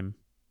halftime.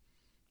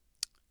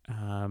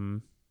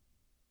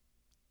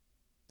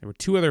 There were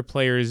 2 other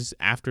players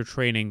after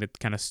training that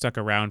kind of stuck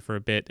around for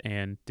a bit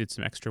and did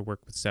some extra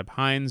work with Seb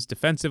Hines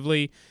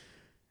defensively.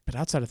 But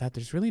outside of that,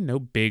 there's really no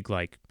big,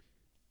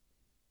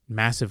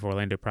 massive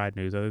Orlando Pride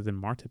news other than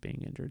Marta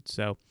being injured.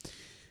 So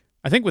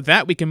I think with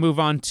that, we can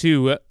move on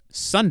to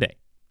Sunday.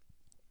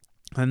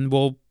 And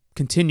we'll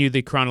continue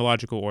the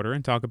chronological order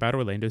and talk about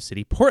Orlando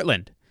City,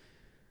 Portland,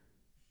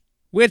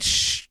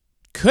 which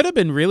could have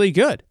been really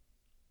good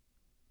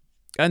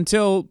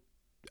until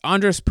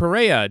Andres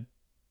Parea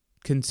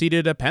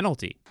conceded a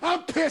penalty.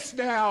 I'm pissed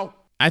now.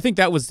 I think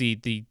that was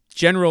the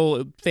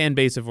general fan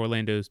base of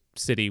Orlando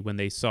City when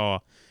they saw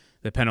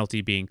the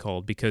penalty being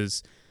called,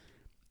 because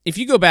if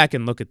you go back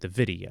and look at the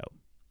video,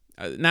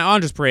 now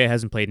Andres Parea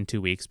hasn't played in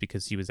 2 weeks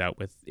because he was out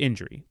with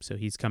injury, so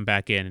he's come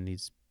back in and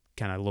he's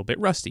kind of a little bit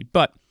rusty.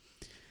 But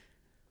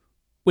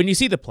when you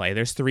see the play,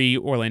 there's 3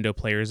 Orlando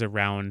players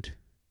around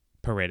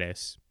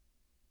Paredes,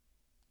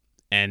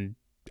 and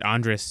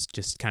Andres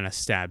just kind of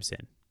stabs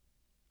in.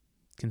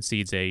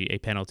 Concedes a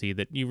penalty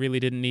that you really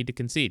didn't need to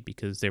concede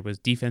because there was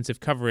defensive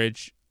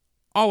coverage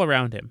all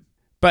around him.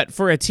 But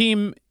for a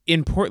team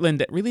in Portland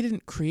that really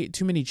didn't create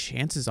too many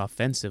chances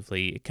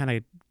offensively, it kind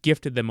of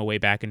gifted them a way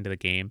back into the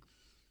game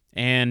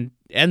and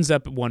ends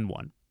up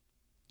 1-1.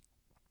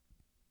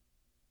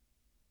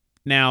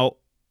 Now,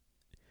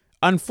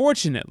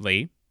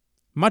 unfortunately,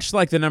 much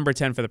like the number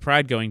 10 for the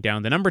Pride going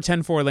down, the number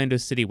 10 for Orlando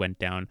City went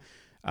down.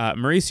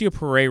 Mauricio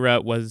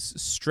Pereira was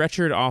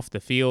stretchered off the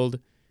field.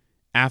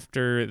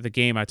 After the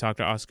game, I talked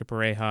to Oscar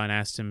Pareja and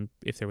asked him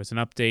if there was an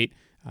update.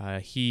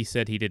 He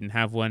said he didn't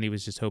have one. He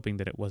was just hoping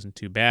that it wasn't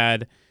too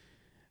bad.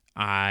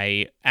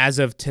 I, as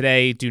of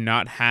today, do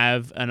not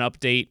have an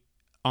update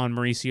on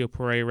Mauricio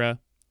Parea.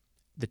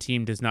 The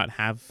team does not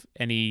have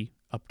any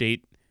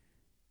update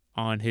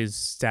on his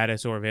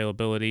status or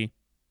availability.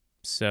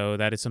 So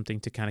that is something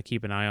to kind of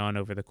keep an eye on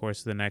over the course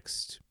of the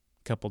next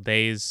couple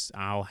days.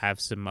 I'll have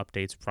some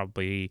updates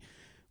probably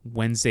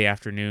Wednesday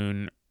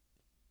afternoon,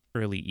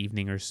 early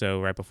evening or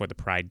so, right before the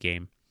Pride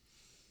game.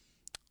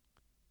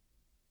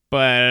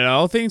 But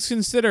all things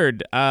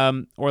considered,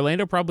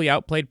 Orlando probably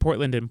outplayed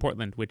Portland in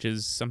Portland, which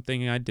is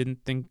something I didn't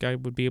think I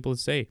would be able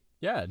to say.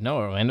 Yeah, no,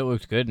 Orlando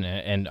looked good,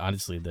 and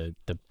honestly, the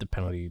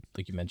penalty,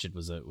 like you mentioned,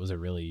 was a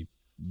really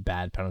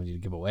bad penalty to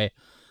give away.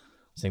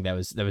 I think that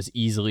was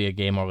easily a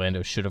game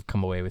Orlando should have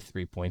come away with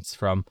 3 points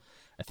from.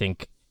 I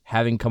think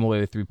having come away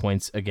with 3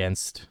 points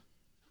against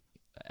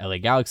LA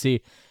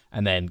Galaxy,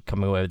 and then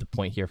coming away with a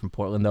point here from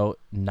Portland, though,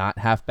 not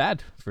half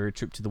bad for a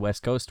trip to the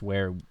West Coast,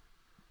 where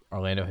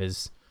Orlando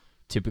has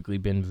typically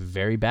been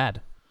very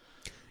bad.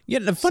 Yeah,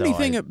 the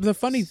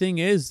funny thing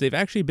is they've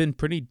actually been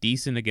pretty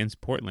decent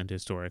against Portland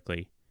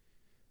historically.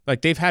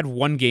 Like, they've had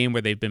one game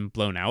where they've been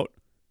blown out,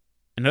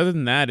 and other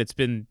than that, it's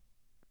been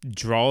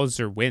draws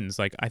or wins.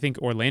 Like, I think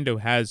Orlando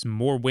has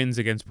more wins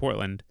against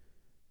Portland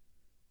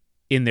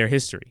in their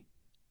history.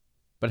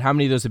 But how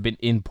many of those have been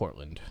in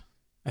Portland?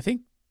 I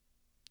think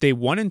they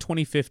won in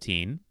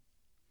 2015.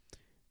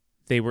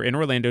 They were in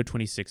Orlando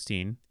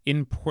 2016,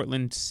 in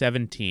Portland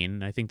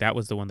 17. I think that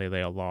was the one they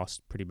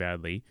lost pretty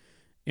badly.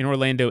 In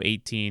Orlando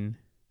 18,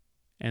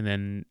 and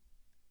then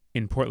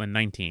in Portland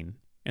 19,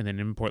 and then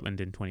in Portland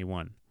in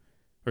 21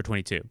 or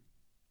 22.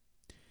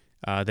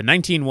 The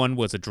 19 one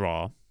was a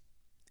draw,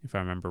 if I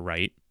remember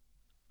right.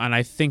 And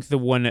I think the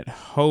one at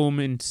home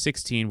in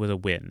 16 was a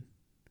win.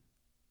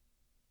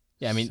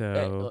 Yeah, I mean,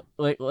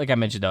 like I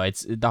mentioned, though,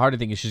 it's the harder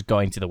thing is just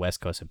going to the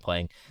West Coast and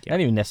playing. Yeah. Not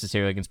even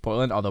necessarily against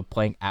Portland, although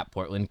playing at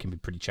Portland can be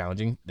pretty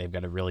challenging. They've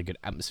got a really good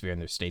atmosphere in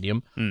their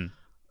stadium.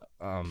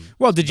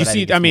 Well, did you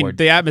see? I mean,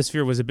 the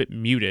atmosphere was a bit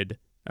muted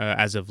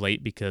as of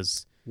late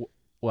because...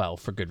 Well,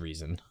 for good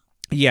reason.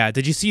 Yeah,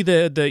 did you see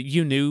the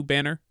You Knew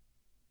banner?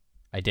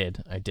 I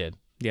did.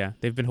 Yeah,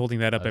 they've been holding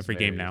that up every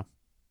game now.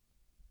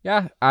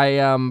 Yeah,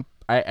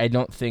 I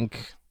don't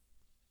think...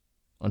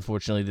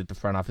 Unfortunately, that the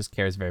front office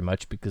cares very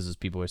much because those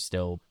people are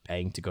still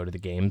paying to go to the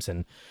games.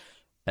 And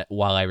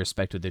while I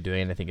respect what they're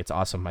doing, I think it's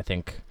awesome. I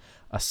think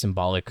a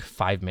symbolic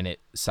 5-minute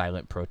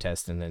silent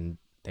protest and then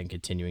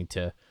continuing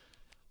to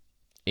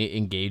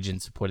engage in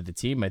support of the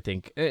team, I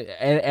think.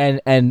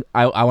 And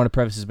I want to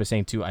preface this by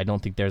saying, too, I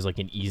don't think there's like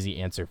an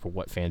easy answer for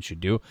what fans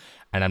should do.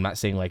 And I'm not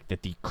saying like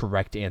that the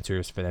correct answer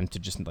is for them to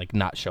just like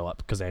not show up,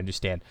 because I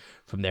understand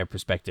from their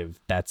perspective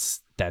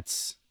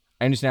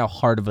I understand how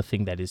hard of a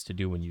thing that is to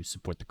do when you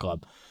support the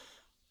club.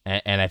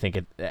 And I think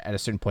at a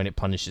certain point it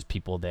punishes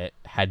people that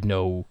had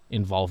no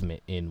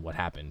involvement in what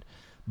happened.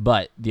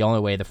 But the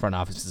only way the front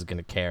office is going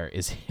to care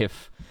is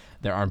if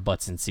there aren't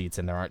butts in seats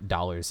and there aren't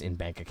dollars in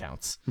bank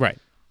accounts. Right.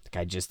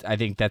 Like I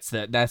think that's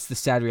the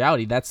sad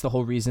reality. That's the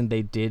whole reason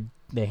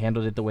they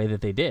handled it the way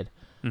that they did.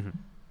 Mm-hmm.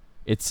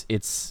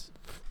 It's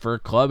for a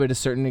club at a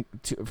certain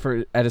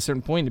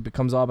point, it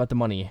becomes all about the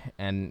money.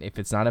 And if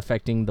it's not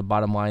affecting the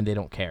bottom line, they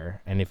don't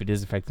care. And if it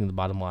is affecting the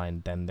bottom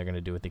line, then they're going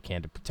to do what they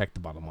can to protect the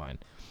bottom line.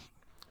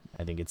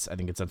 I think it's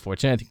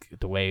unfortunate. I think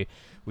the way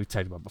we've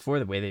talked about before,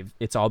 the way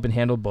it's all been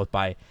handled both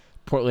by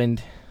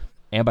Portland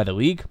and by the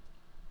league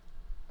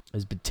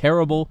has been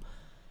terrible.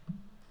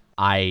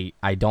 I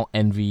don't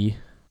envy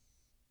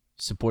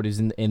supporters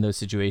in those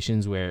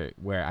situations where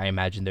I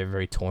imagine they're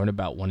very torn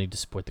about wanting to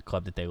support the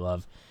club that they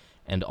love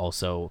and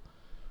also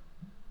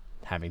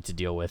having to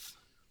deal with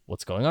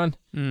what's going on.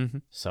 Mm-hmm.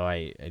 So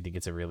I think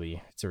it's a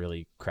really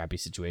crappy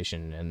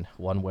situation, and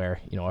one where,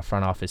 you know, our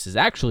front office is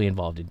actually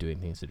involved in doing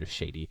things that are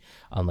shady,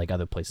 unlike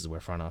other places where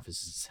front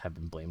offices have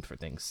been blamed for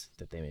things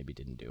that they maybe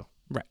didn't do.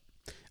 Right.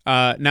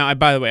 Now,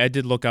 by the way, I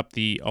did look up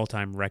the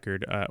all-time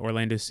record.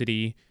 Orlando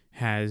City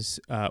has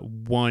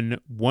won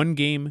one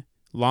game,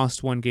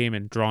 lost one game,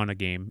 and drawn a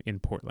game in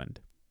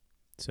Portland.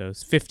 So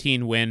it's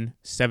 15 win,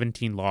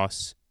 17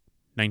 loss,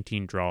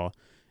 19 draw,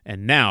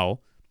 and now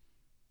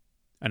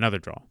another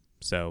draw.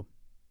 So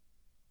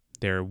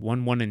they're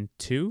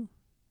 1-1-2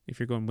 if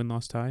you're going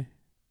win-loss tie.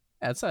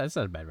 Yeah, it's not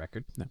a bad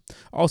record. No.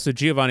 Also,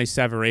 Giovanni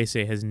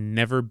Savarese has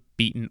never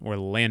beaten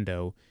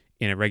Orlando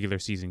in a regular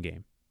season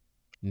game.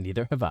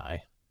 Neither have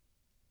I.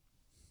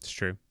 It's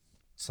true.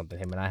 Something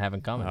him and I have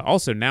in common.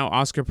 Also, now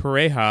Oscar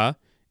Pareja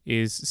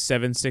is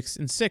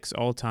 7-6-6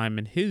 all time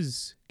in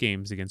his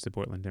games against the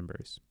Portland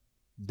Timbers.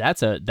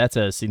 That's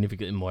a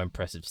significantly more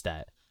impressive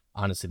stat,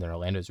 honestly, than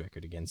Orlando's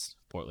record against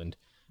Portland.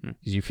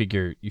 Because you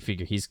figure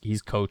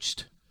he's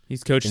coached.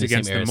 He's coached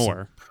against them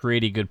more.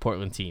 Pretty good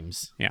Portland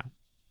teams. Yeah.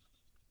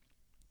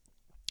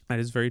 That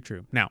is very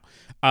true. Now,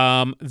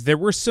 there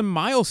were some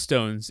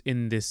milestones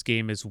in this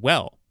game as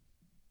well.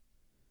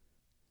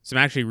 Some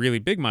actually really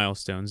big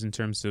milestones in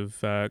terms of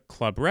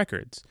club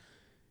records.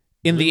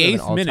 In the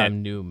 8th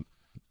minute.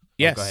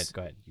 Yes.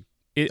 Go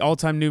ahead.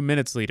 All-time new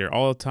minutes leader.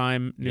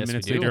 All-time new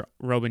minutes leader,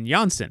 Robin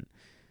Janssen.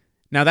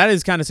 Now, that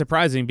is kind of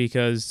surprising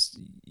because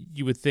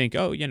you would think,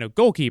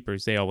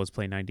 goalkeepers, they always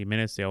play 90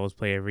 minutes. They always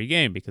play every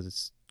game because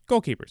it's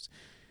goalkeepers.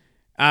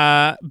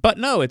 But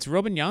no, it's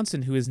Robin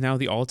Janssen who is now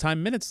the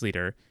all-time minutes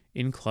leader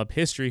in club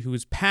history,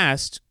 who's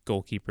passed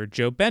goalkeeper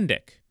Joe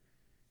Bendick.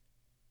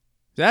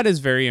 That is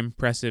very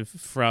impressive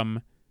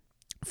from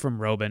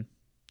Robin.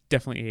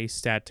 Definitely a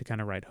stat to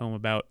kind of write home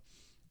about.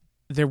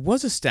 There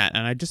was a stat,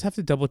 and I just have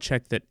to double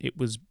check that it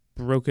was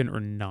broken or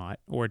not,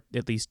 or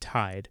at least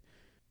tied.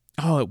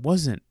 Oh, it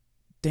wasn't.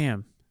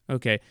 Damn.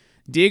 Okay.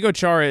 Diego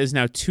Chara is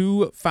now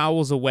 2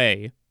 fouls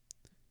away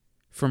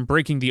from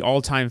breaking the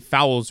all-time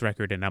fouls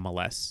record in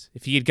MLS.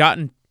 If he had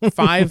gotten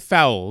 5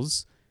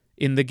 fouls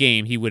in the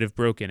game, he would have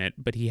broken it,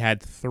 but he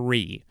had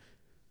 3.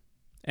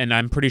 And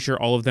I'm pretty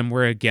sure all of them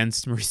were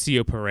against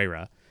Mauricio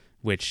Parea,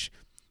 which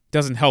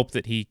doesn't help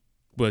that he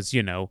was,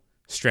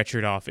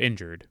 stretchered off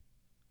injured.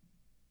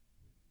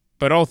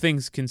 But all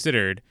things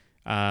considered,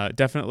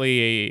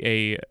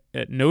 definitely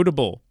a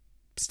notable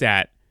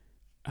stat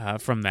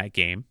from that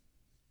game.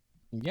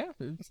 Yeah,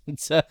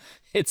 it's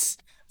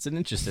an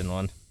interesting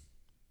one.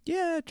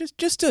 Yeah,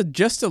 just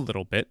a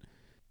little bit.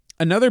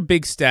 Another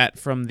big stat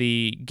from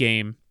the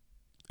game,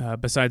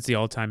 besides the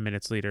all-time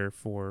minutes leader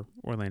for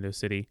Orlando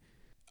City,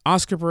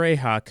 Oscar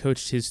Pareja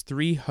coached his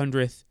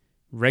 300th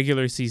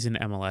regular season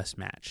MLS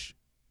match.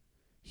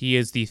 He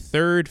is the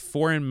 3rd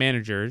foreign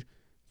manager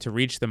to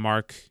reach the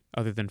mark,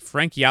 other than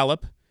Frank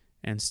Yallop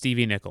and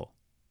Stevie Nicol.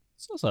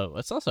 It's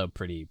also a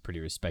pretty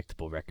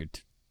respectable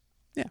record.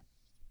 Yeah,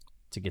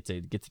 to get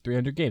to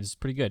 300 games is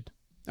pretty good.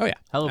 Oh yeah,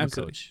 hell of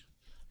absolutely. A coach,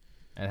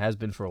 and has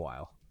been for a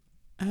while.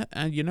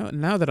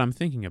 Now that I'm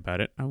thinking about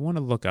it, I want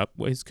to look up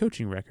his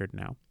coaching record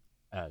now.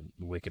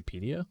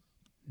 Wikipedia?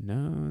 No,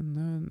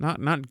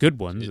 not good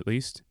ones at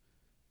least.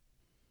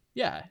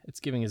 Yeah, it's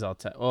giving his all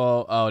time.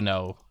 Oh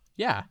no,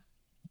 yeah,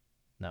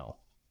 no.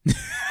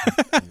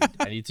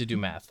 I need to do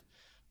math.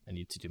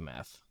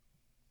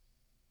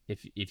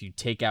 If you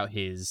take out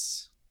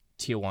his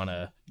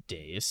Tijuana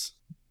days,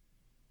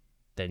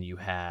 then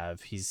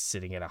he's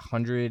sitting at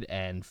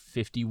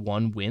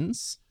 151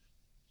 wins,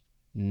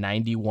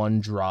 91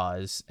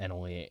 draws, and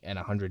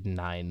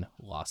 109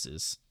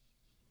 losses.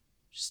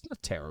 Just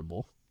not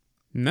terrible.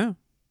 No,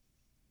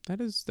 that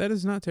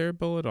is not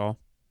terrible at all.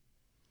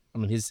 I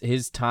mean,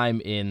 his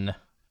time in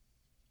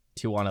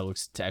Tijuana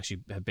looks to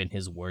actually have been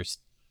his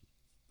worst.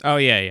 Oh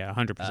yeah,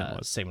 100%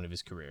 was segment of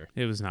his career.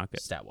 It was not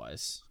good stat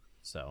wise.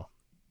 So,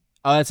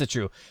 that's not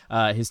true.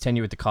 His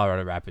tenure with the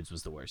Colorado Rapids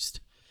was the worst.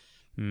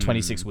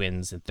 26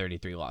 wins and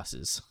 33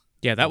 losses.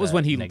 Yeah, that was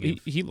when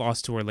he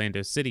lost to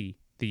Orlando City,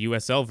 the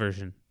USL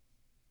version.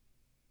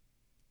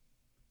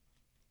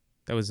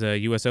 That was a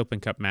US Open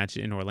Cup match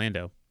in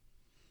Orlando.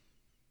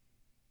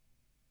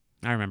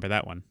 I remember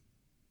that one.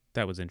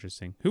 That was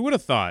interesting. Who would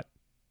have thought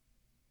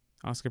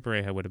Oscar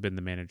Pareja would have been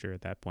the manager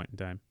at that point in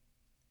time?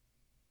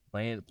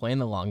 Playing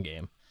the long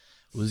game.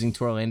 Losing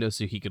to Orlando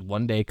so he could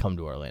one day come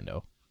to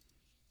Orlando.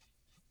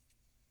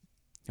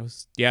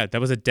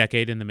 That was a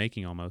decade in the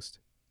making almost.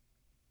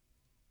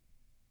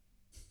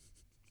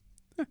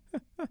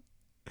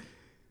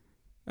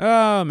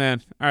 Oh,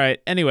 man. All right.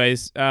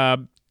 Anyways,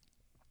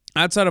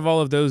 outside of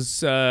all of those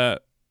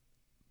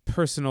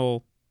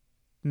personal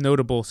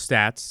notable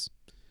stats,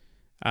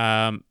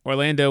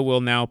 Orlando will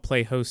now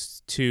play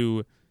host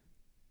to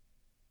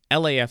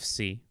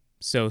LAFC.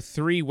 So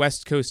 3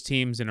 West Coast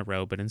teams in a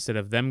row, but instead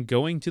of them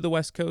going to the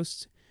West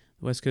Coast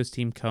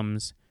team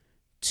comes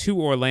to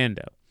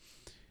Orlando.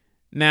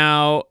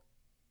 Now,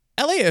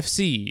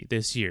 LAFC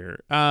this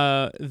year,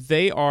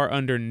 they are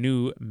under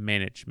new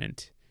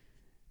management.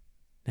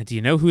 Now, do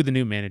you know who the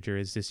new manager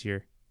is this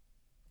year?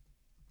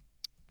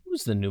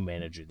 Who's the new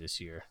manager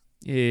this year?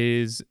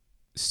 Is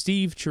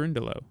Steve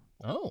Cherundolo.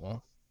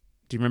 Oh.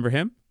 Do you remember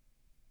him?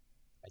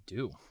 I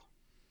do.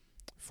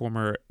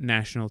 Former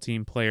national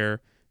team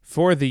player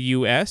for the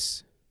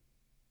U.S.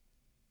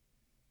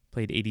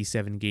 Played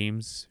 87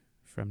 games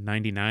from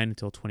 99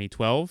 until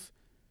 2012.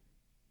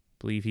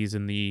 Believe he's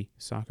in the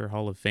Soccer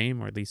Hall of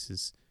Fame, or at least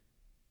is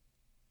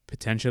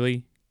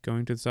potentially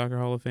going to the Soccer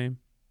Hall of Fame.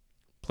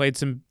 Played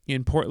some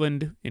in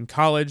Portland in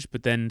college,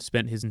 but then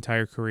spent his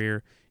entire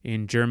career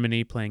in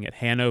Germany playing at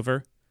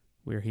Hanover,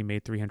 where he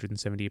made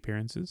 370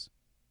 appearances.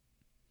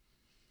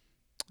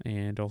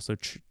 And also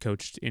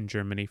coached in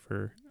Germany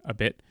for a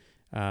bit.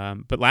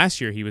 But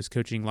last year he was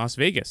coaching Las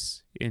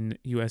Vegas in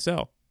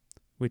USL,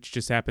 which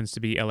just happens to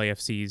be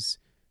LAFC's,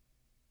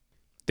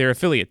 their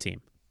affiliate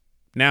team.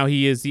 Now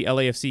he is the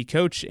LAFC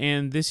coach,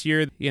 and this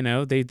year,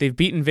 they've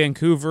beaten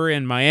Vancouver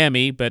and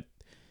Miami, but,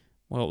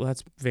 well,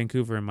 that's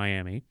Vancouver and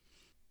Miami.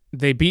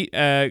 They beat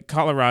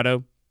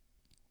Colorado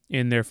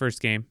in their first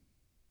game,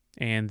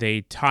 and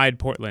they tied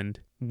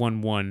Portland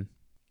 1-1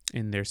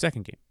 in their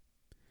second game.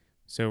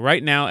 So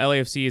right now,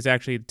 LAFC is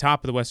actually the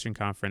top of the Western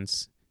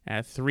Conference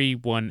at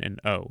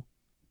 3-1-0,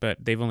 but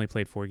they've only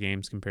played 4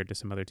 games compared to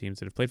some other teams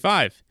that have played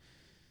 5.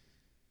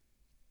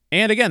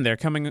 And again, they're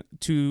coming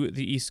to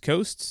the East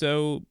Coast,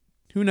 so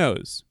who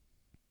knows?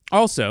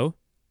 Also,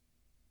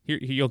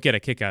 you'll get a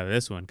kick out of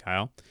this one,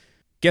 Kyle.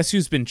 Guess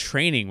who's been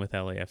training with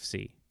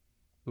LAFC?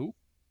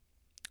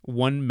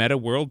 one meta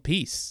world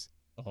peace.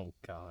 Oh,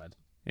 God.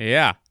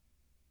 Yeah.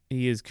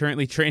 He is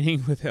currently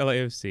training with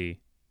LAFC.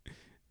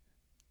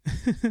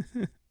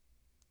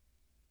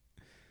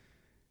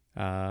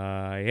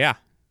 Yeah.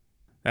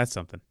 That's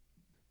something.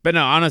 But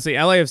no, honestly,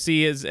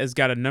 LAFC has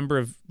got a number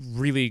of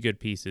really good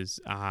pieces.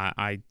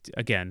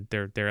 Again,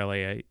 they're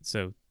LA,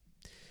 so you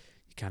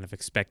kind of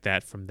expect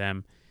that from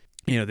them.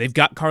 You know, they've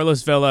got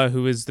Carlos Vela,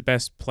 who is the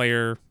best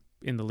player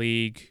in the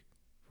league,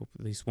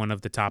 at least one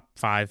of the top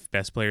 5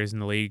 best players in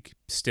the league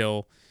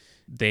still.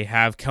 They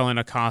have Kellen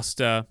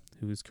Acosta,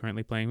 who's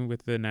currently playing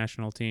with the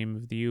national team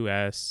of the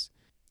U.S.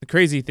 The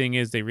crazy thing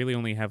is they really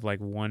only have like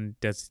one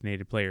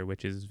designated player,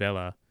 which is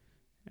Vela.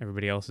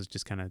 Everybody else is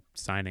just kind of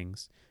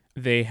signings.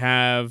 They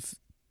have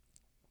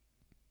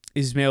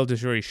Ismail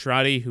Dejori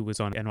Shradi, who was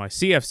on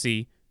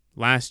NYCFC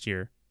last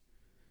year.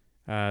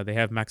 They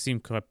have Maxime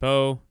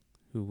Crepeau,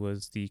 who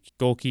was the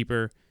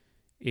goalkeeper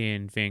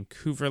in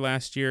Vancouver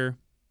last year.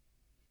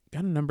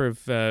 Got a number of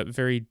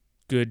very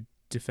good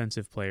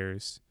defensive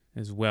players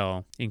as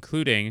well,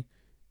 including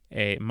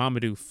a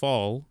Mamadou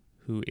Fall,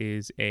 who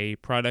is a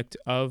product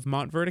of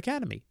Montverde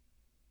Academy.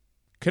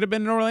 Could have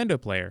been an Orlando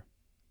player,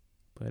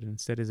 but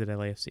instead is at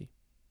LAFC.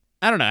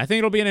 I don't know. I think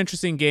it'll be an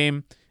interesting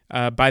game.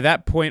 By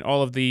that point,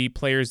 all of the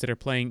players that are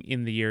playing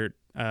in the year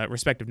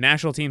respective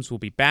national teams will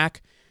be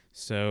back.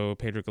 So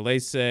Pedro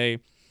Galese,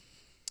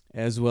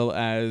 as well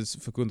as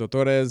Facundo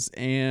Torres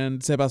and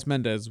Sebas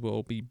Mendez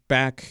will be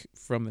back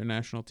from their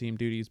national team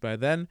duties by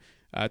then.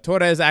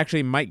 Torres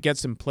actually might get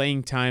some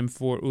playing time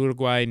for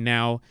Uruguay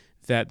now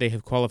that they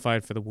have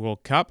qualified for the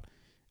World Cup.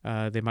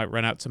 They might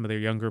run out some of their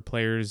younger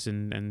players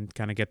and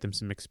kind of get them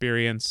some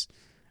experience.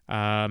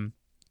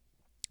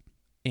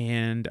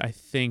 And I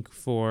think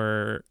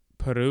for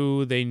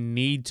Peru, they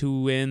need to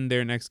win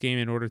their next game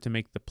in order to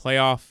make the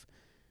playoff.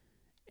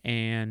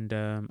 And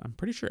I'm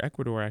pretty sure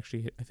Ecuador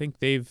actually, I think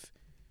they've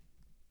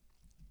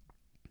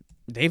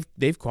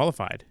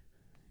qualified,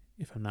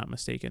 if I'm not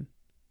mistaken.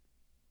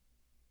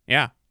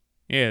 Yeah,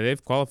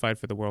 they've qualified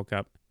for the World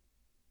Cup.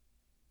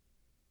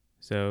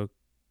 So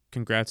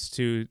congrats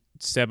to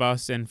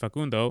Sebas and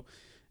Facundo.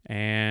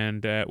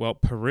 And,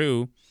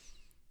 Peru,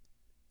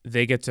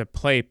 they get to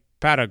play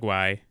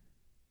Paraguay,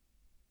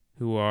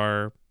 who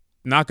are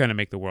not going to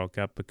make the World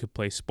Cup, but could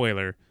play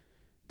spoiler,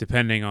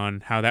 depending on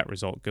how that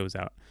result goes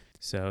out.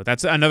 So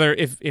that's another,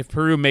 if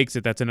Peru makes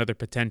it, that's another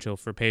potential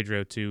for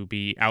Pedro to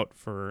be out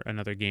for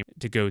another game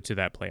to go to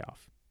that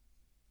playoff.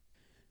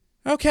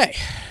 Okay.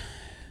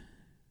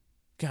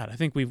 God, I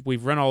think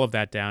we've run all of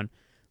that down.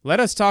 Let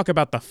us talk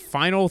about the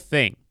final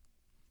thing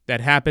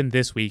that happened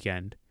this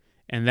weekend,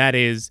 and that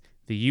is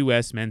the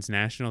U.S. men's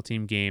national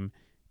team game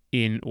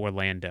in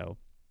Orlando.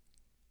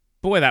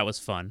 Boy, that was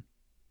fun.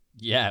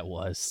 Yeah, it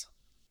was.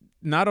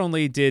 Not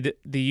only did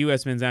the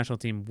U.S. men's national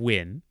team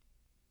win,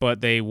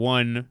 but they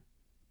won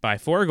by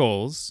 4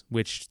 goals,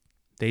 which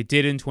they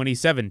did in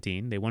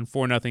 2017. They won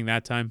 4-0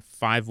 that time,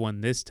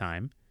 5-1 this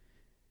time.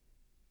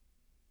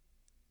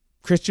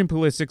 Christian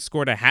Pulisic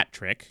scored a hat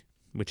trick,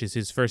 which is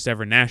his first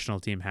ever national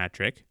team hat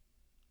trick.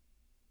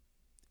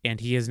 And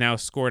he has now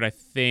scored, I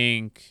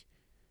think,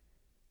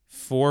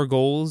 4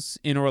 goals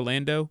in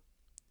Orlando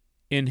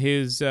in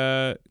his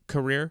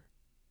career,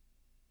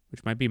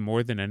 which might be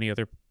more than any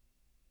other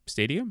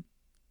stadium? ?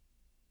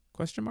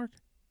 Worth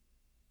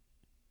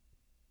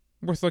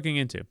looking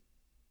into.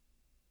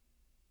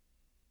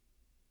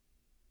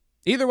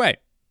 Either way,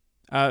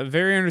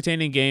 very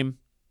entertaining game,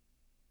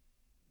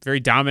 very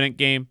dominant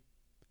game,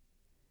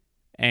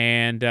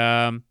 and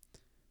it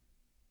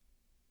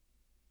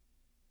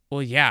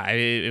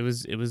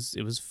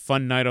was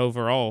fun night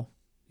overall.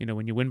 You know,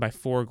 when you win by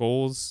 4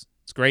 goals,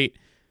 it's great.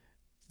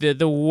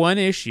 The one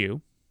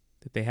issue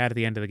that they had at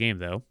the end of the game,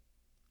 though,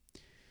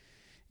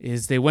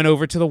 is they went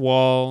over to the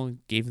wall,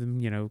 gave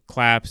them,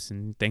 claps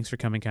and thanks for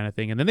coming kind of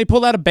thing, and then they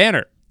pulled out a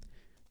banner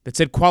that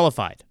said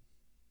qualified.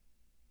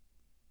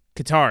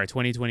 Qatar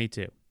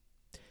 2022.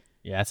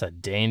 Yeah, that's a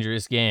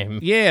dangerous game.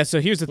 Yeah,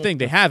 so here's the thing.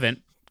 They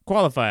haven't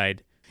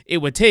qualified. It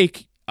would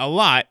take a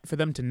lot for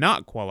them to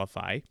not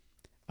qualify,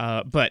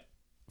 but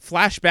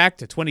flashback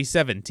to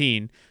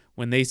 2017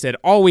 when they said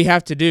all we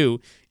have to do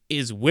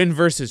is win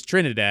versus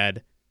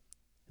Trinidad,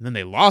 and then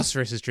they lost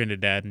versus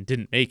Trinidad and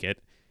didn't make it.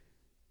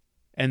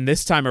 And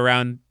this time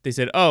around, they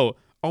said, all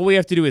we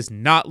have to do is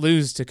not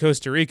lose to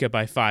Costa Rica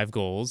by 5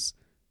 goals.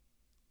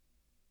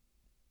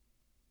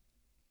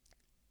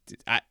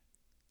 I'm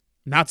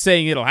not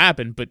saying it'll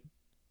happen, but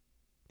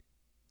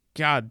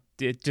God,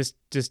 it just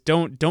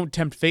don't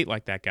tempt fate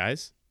like that,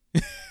 guys.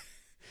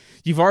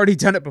 You've already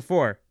done it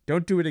before.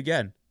 Don't do it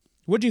again.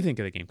 What do you think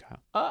of the game, Kyle?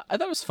 I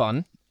thought it was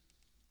fun.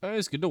 It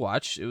was good to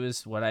watch. It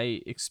was what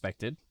I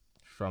expected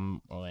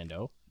from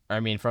Orlando. I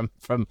mean, from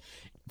the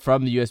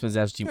U.S. men's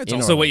national team. It's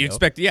also Orlando. What you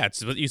expect. Yeah,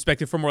 it's what you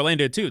expected from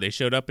Orlando too. They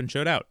showed up and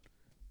showed out.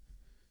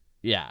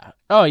 Yeah.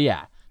 Oh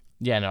yeah.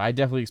 Yeah. No, I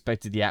definitely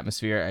expected the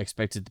atmosphere. I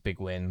expected the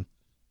big win.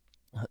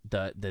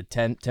 The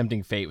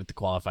tempting fate with the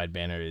qualified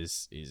banner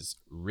is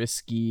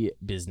risky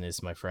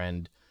business, my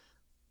friend.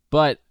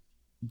 But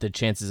the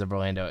chances of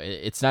Orlando.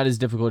 It's not as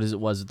difficult as it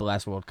was with the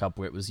last World Cup,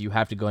 where it was you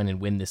have to go in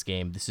and win this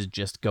game. This is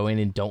just go in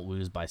and don't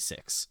lose by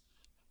 6,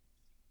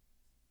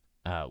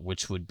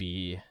 which would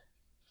be,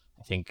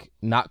 I think,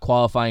 not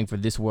qualifying for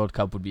this World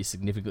Cup would be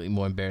significantly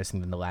more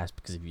embarrassing than the last,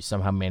 because if you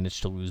somehow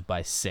manage to lose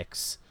by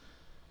 6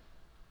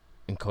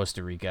 in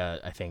Costa Rica,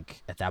 I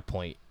think at that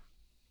point,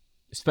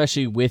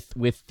 especially with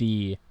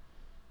the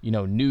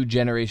new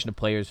generation of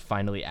players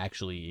finally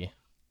actually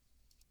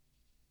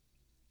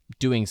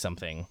doing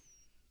something,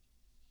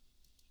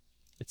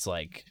 it's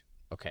like,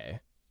 okay,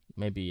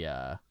 maybe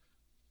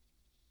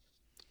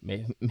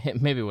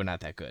we're not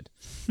that good.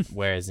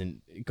 Whereas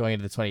in going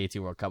into the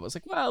 2018 World Cup, it's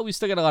like, well, we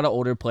still got a lot of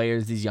older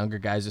players. These younger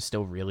guys are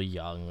still really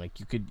young. Like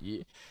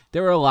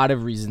there were a lot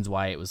of reasons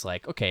why it was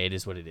like, okay, it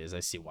is what it is. I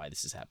see why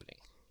this is happening.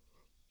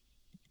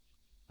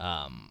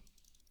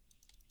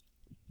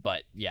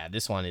 But yeah,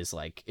 this one is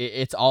like,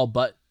 it's all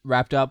but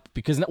wrapped up,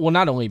 because, well,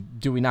 not only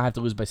do we not have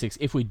to lose by 6,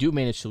 if we do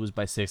manage to lose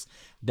by 6,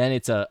 then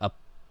it's a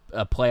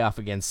playoff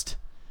against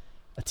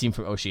a team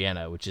from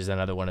Oceania, which is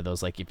another one of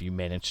those, like, if you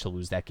manage to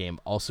lose that game,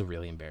 also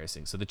really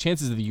embarrassing. So the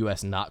chances of the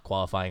U.S. not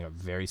qualifying are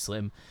very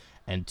slim,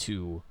 and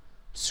to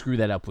screw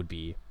that up would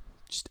be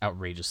just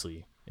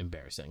outrageously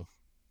embarrassing.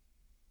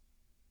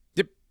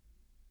 Yep.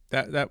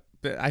 That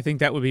I think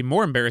that would be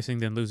more embarrassing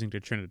than losing to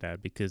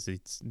Trinidad, because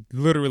it's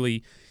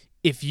literally,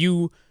 if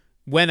you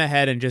went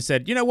ahead and just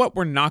said, you know what,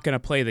 we're not going to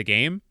play the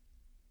game,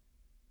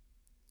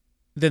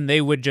 then they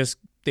would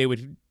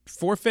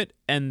forfeit,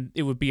 and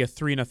it would be a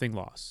 3-0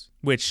 loss,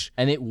 which,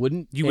 and it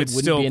wouldn't still be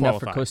qualify. enough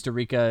for Costa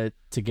Rica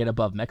to get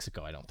above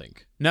Mexico, I don't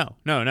think. No.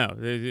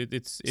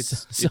 It's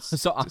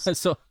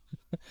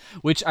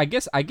which I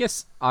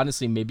guess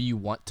honestly, maybe you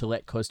want to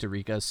let Costa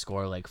Rica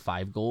score like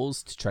 5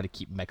 goals to try to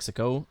keep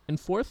Mexico in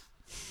 4th.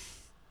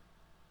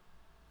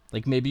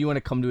 Like, maybe you want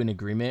to come to an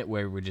agreement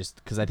where we're just,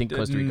 because I think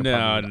Costa Rica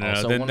probably would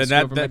also want to score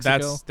over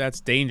Mexico.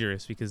 That's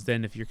dangerous, because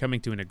then if you're coming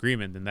to an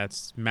agreement, then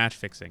that's match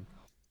fixing.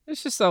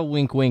 It's just a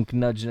wink, wink,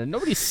 nudge.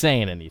 Nobody's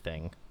saying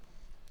anything.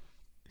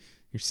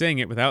 You're saying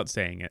it without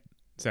saying it,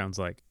 sounds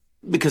like.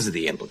 Because of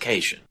the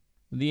implication.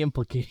 The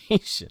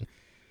implication.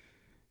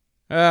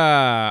 All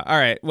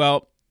right.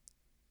 Well,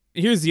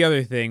 here's the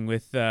other thing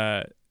with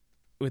the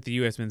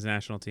U.S. men's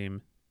national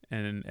team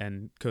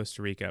and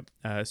Costa Rica,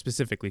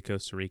 specifically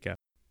Costa Rica.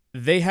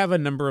 They have a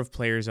number of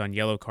players on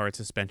yellow card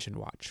suspension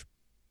watch.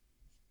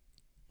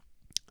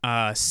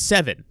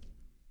 7,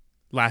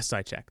 last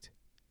I checked.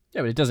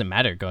 Yeah, but it doesn't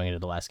matter going into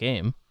the last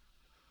game.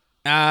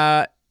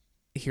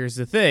 Here's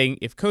the thing.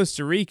 If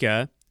Costa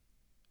Rica,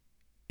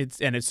 it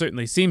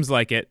certainly seems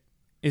like it,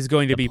 is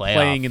going to be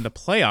playing in the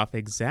playoff,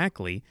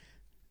 exactly,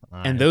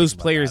 and those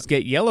players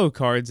get yellow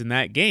cards in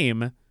that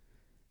game,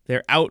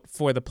 they're out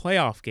for the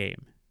playoff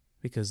game,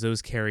 because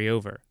those carry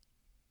over.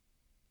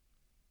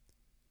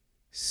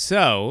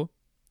 So,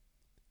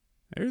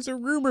 there's a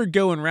rumor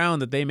going around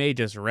that they may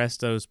just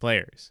rest those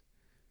players,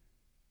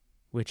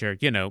 which are,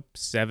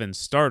 7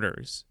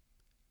 starters.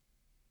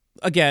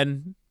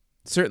 Again,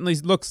 certainly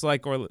looks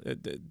like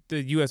the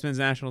U.S. men's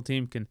national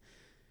team can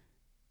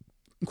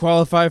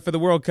qualify for the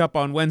World Cup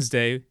on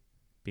Wednesday,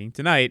 being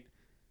tonight,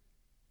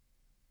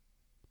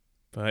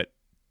 but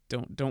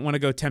don't want to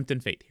go tempting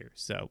fate here.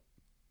 So,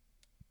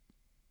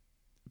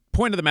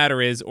 point of the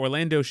matter is,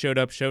 Orlando showed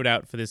out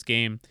for this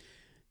game.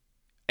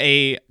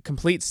 A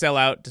complete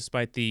sellout,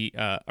 despite the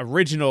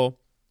original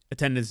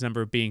attendance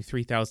number being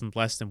 3,000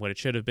 less than what it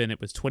should have been. It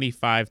was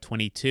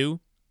 25,22,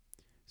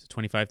 so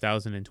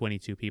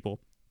 25,022 people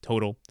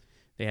total.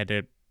 They had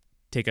to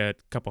take a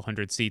couple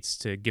hundred seats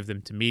to give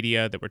them to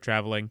media that were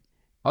traveling.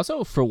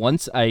 Also, for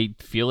once, I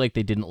feel like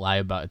they didn't lie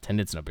about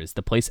attendance numbers.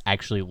 The place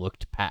actually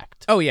looked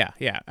packed. Oh, yeah.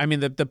 I mean,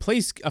 the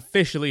place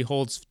officially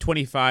holds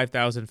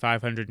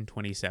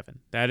 25,527.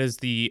 That is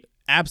the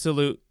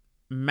absolute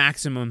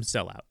maximum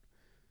sellout.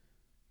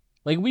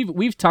 Like,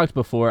 we've talked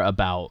before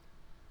about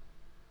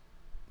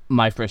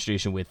my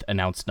frustration with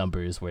announced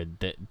numbers, where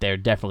they're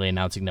definitely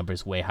announcing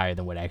numbers way higher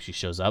than what actually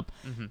shows up,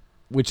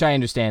 which I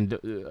understand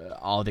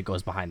all that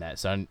goes behind that.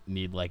 So I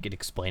need like an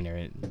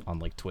explainer on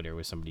like Twitter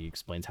where somebody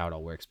explains how it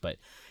all works. But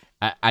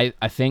I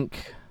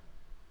think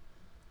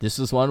this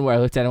was one where I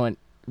looked at it and went,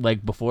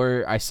 like,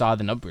 before I saw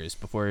the numbers,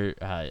 before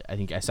I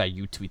think I saw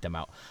you tweet them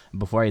out,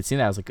 before I had seen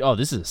that, I was like, oh,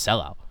 this is a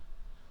sellout.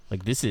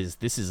 Like, this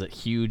is a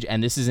huge,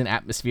 and this is an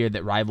atmosphere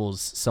that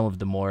rivals some of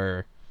the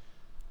more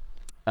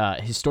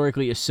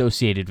historically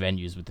associated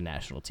venues with the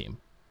national team.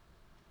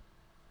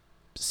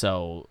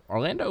 So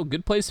Orlando,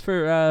 good place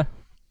for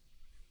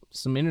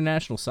some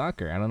international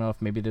soccer. I don't know if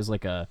maybe there's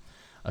like a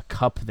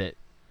cup that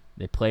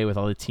they play with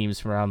all the teams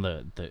from around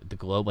the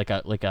globe, like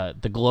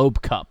the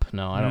Globe Cup.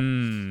 No, I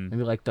don't.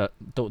 Maybe like the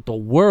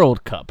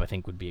World Cup, I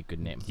think, would be a good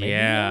name.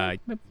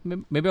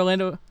 Maybe, maybe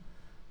Orlando,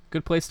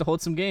 good place to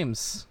hold some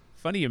games.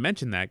 Funny you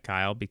mentioned that,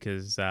 Kyle,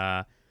 because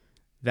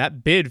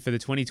that bid for the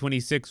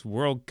 2026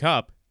 World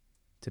Cup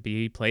to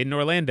be played in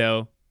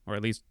Orlando, or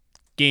at least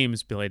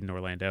games played in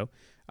Orlando,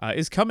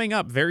 is coming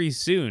up very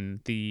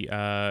soon. The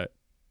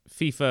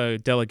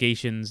FIFA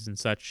delegations and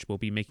such will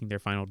be making their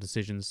final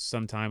decisions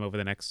sometime over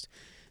the next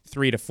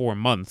 3 to 4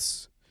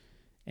 months.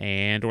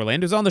 And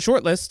Orlando's on the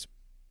short list.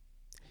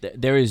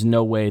 There is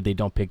no way they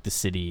don't pick the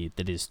city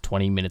that is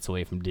 20 minutes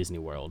away from Disney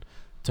World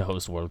to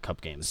host World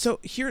Cup games. So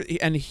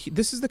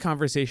this is the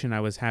conversation I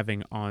was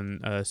having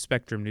on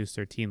Spectrum News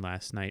 13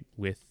 last night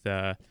with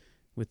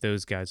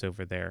those guys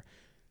over there.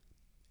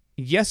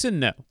 Yes and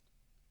no.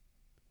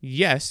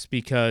 Yes,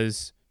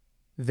 because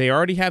they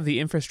already have the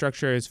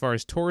infrastructure as far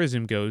as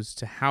tourism goes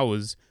to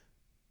house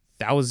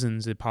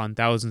thousands upon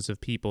thousands of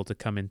people to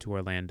come into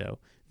Orlando.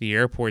 The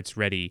airport's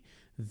ready.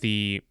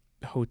 The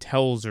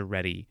hotels are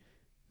ready.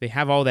 They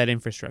have all that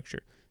infrastructure.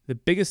 The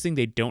biggest thing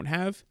they don't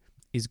have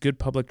is good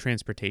public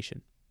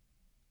transportation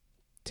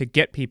to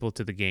get people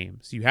to the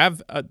games. You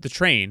have the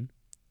train,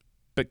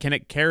 but can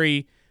it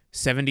carry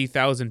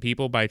 70,000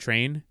 people by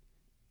train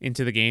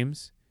into the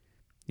games?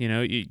 You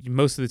know,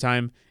 most of the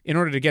time, in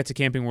order to get to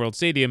Camping World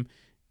Stadium,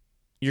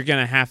 you're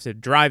going to have to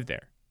drive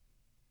there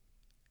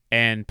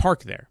and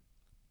park there.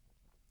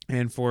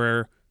 And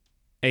for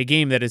a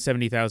game that is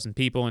 70,000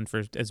 people and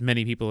for as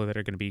many people that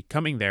are going to be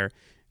coming there,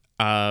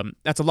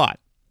 that's a lot.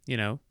 You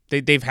know,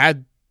 they've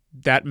had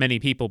that many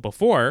people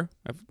before.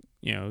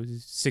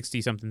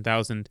 60-something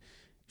thousand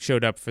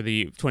showed up for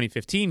the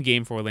 2015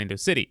 game for Orlando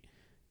City.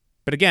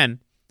 But again,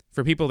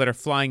 for people that are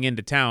flying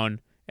into town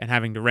and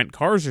having to rent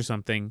cars or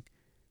something,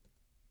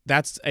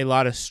 that's a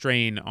lot of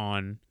strain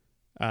on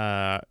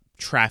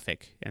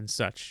traffic and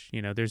such.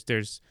 You know,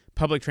 there's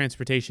public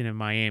transportation in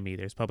Miami.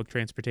 There's public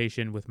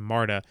transportation with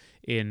Marta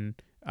in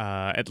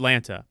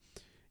Atlanta.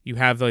 You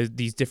have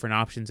these different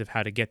options of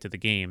how to get to the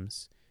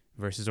games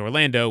versus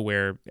Orlando,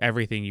 where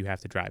everything you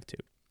have to drive to.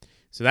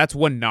 So that's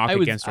one knock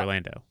against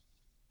Orlando.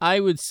 I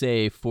would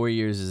say 4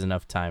 years is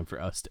enough time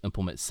for us to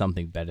implement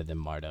something better than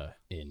Marta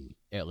in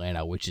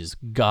Atlanta, which is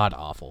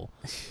god-awful.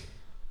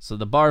 So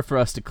the bar for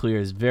us to clear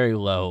is very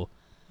low.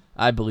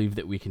 I believe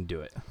that we can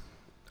do it.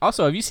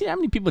 Also, have you seen how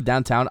many people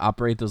downtown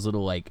operate those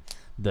little, like,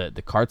 the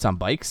carts on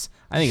bikes?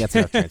 I think that's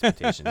enough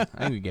transportation. I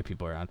think we can get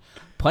people around.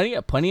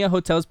 Plenty of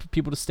hotels for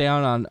people to stay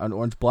on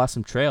Orange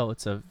Blossom Trail.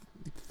 It's a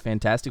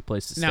fantastic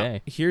place to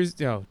stay. Here's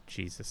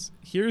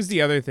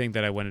the other thing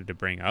that I wanted to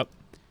bring up.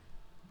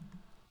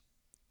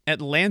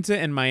 Atlanta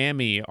and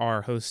Miami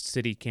are host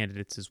city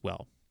candidates as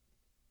well.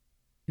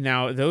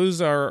 Now,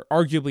 those are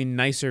arguably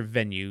nicer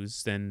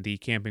venues than the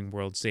Camping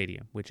World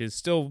Stadium, which is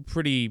still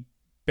pretty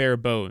bare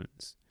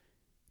bones.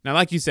 Now,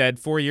 like you said,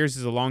 4 years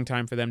is a long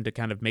time for them to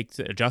kind of make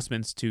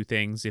adjustments to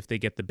things if they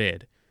get the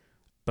bid.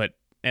 But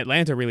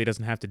Atlanta really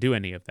doesn't have to do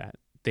any of that.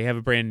 They have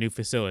a brand new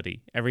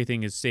facility.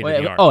 Everything is state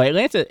of the art. Oh,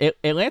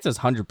 Atlanta's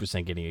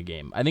 100% getting a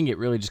game. I think it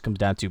really just comes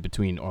down to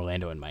between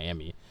Orlando and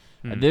Miami.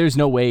 There's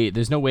no way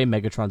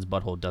Megatron's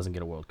butthole doesn't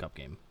get a World Cup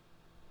game.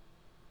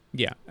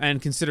 Yeah, and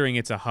considering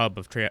it's a hub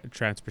of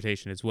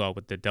transportation as well,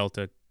 with the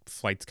Delta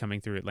flights coming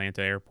through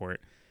Atlanta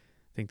Airport,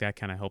 I think that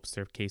kind of helps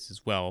their case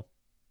as well.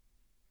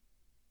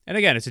 And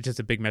again, it's just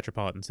a big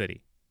metropolitan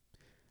city.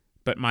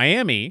 But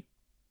Miami,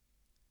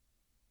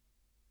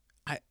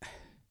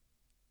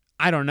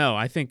 I don't know.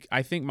 I think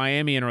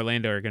Miami and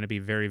Orlando are going to be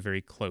very,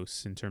 very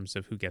close in terms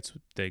of who gets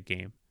the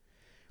game.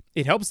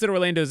 It helps that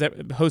Orlando's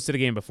hosted a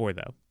game before,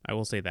 though. I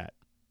will say that.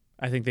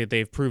 I think that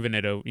they've proven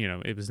it. You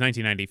know, it was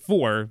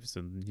 1994,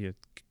 so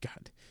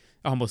God,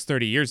 almost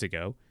 30 years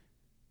ago.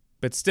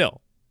 But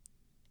still,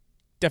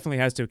 definitely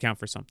has to account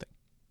for something.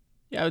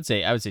 Yeah, I would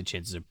say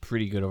chances are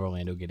pretty good of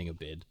Orlando getting a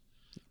bid,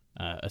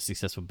 a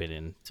successful bid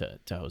in to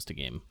host a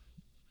game.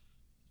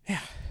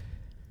 Yeah,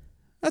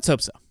 let's hope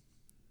so.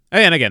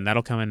 And again,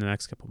 that'll come in the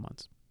next couple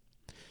months.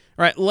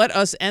 All right, let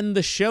us end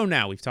the show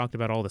now. We've talked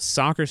about all the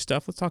soccer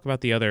stuff. Let's talk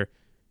about the other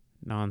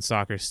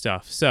non-soccer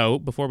stuff. So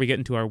before we get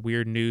into our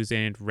weird news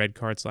and red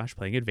card /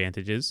 playing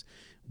advantages,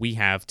 we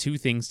have two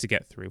things to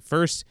get through.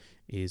 First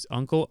is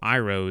Uncle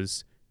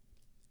Iroh's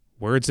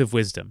words of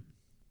wisdom.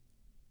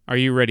 Are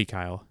you ready,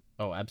 Kyle?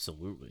 Oh,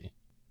 absolutely.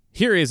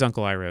 Here is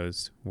Uncle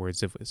Iroh's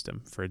words of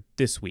wisdom for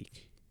this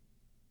week.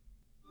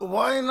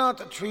 Why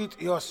not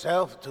treat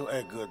yourself to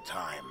a good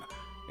time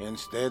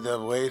instead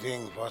of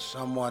waiting for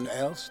someone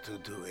else to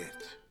do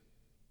it?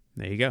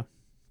 There you go.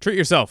 Treat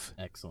yourself.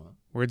 Excellent.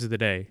 Words of the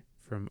day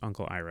from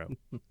Uncle Iroh.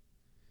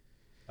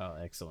 Oh,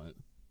 excellent.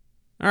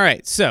 All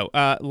right, so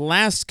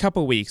last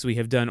couple weeks we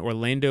have done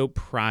Orlando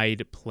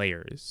Pride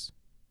players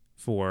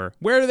for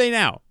Where Are They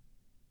Now?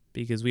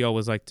 Because we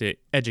always like to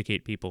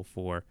educate people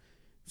for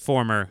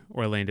former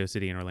Orlando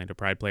City and Orlando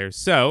Pride players.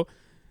 So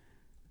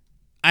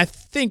I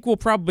think we'll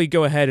probably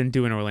go ahead and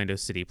do an Orlando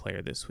City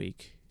player this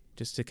week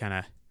just to kind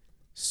of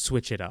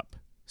switch it up.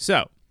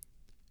 So,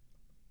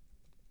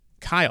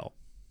 Kyle,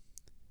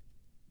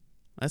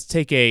 let's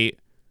take a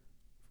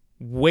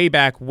way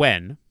back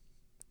when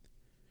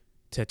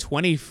to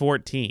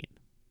 2014. It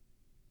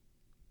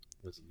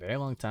was a very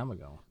long time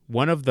ago.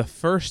 One of the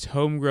first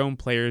homegrown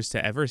players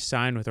to ever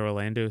sign with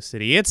Orlando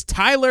City. It's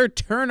Tyler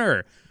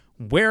Turner.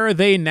 Where are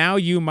they now,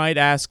 you might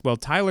ask? Well,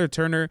 Tyler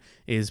Turner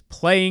is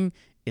playing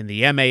in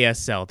the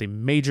MASL, the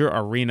Major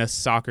Arena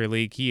Soccer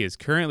League. He is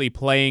currently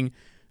playing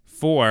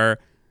for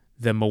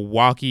the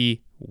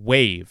Milwaukee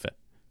Wave.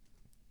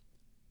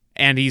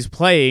 And he's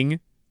playing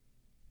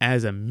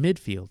as a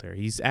midfielder.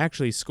 He's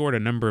actually scored a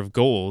number of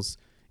goals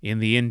in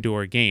the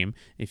indoor game.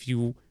 If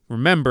you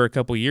remember a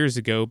couple years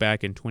ago,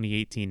 back in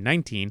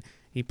 2018-19,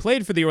 he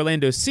played for the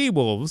Orlando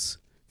Seawolves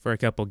for a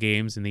couple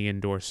games in the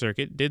indoor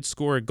circuit, did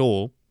score a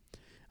goal,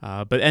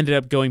 but ended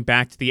up going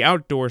back to the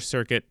outdoor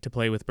circuit to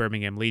play with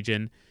Birmingham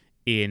Legion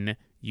in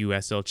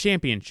USL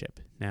Championship.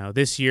 Now,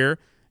 this year,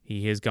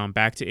 he has gone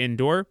back to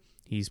indoor.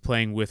 He's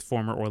playing with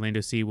former Orlando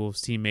Seawolves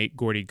teammate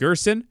Gordy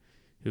Gerson,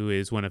 who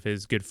is one of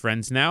his good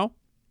friends now.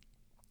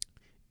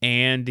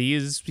 And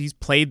he's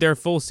played their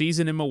full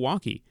season in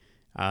Milwaukee.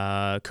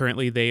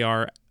 Currently, they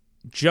are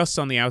just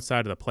on the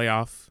outside of the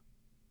playoff,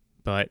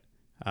 but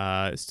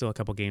still a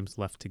couple games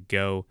left to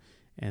go.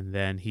 And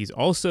then he's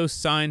also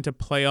signed to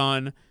play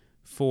on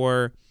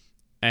for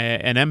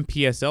an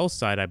MPSL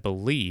side, I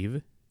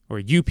believe, or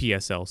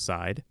UPSL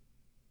side,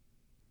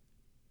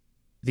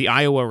 the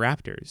Iowa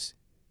Raptors,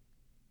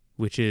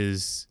 which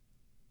is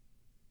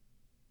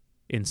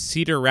in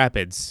Cedar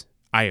Rapids,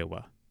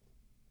 Iowa.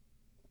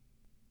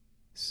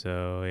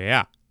 So,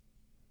 yeah.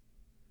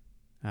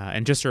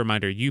 And just a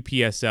reminder,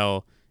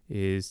 UPSL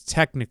is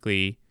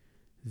technically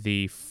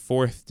the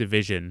 4th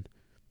division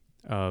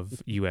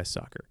of U.S.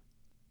 soccer.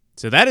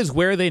 So that is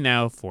where they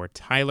now for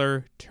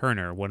Tyler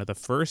Turner, one of the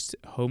first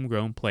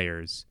homegrown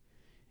players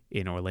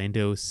in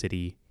Orlando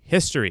City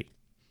history.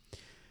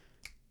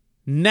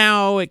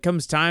 Now it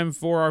comes time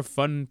for our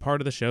fun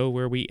part of the show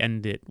where we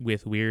end it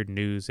with weird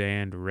news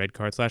and red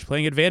card /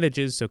 playing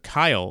advantages. So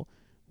Kyle,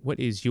 what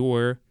is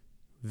your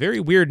very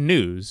weird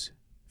news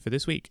for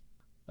this week?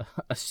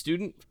 A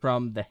student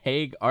from the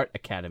Hague Art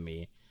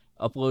Academy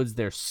uploads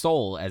their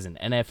soul as an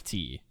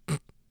NFT,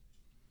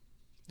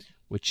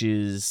 which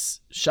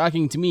is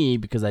shocking to me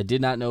because I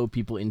did not know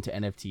people into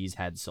NFTs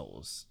had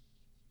souls.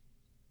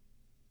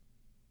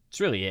 It's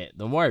really it.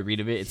 The more I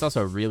read of it, it's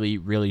also a really,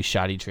 really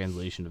shoddy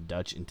translation of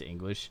Dutch into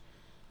English.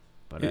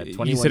 But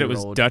you said it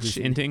was Dutch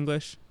into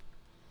English?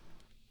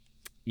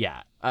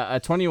 Yeah. A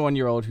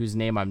 21-year-old whose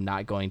name I'm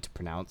not going to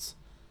pronounce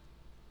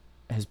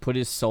has put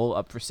his soul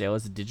up for sale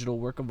as a digital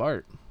work of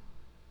art.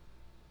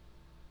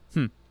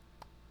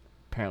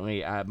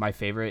 Apparently, my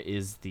favorite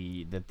is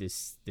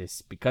this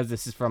because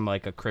this is from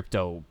like a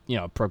crypto,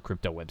 pro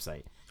crypto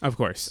website. Of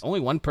course. Only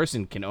one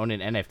person can own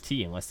an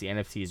NFT unless the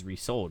NFT is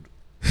resold.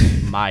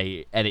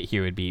 My edit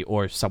here would be,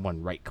 or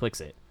someone right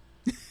clicks it.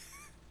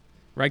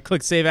 Right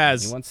click, save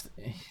as.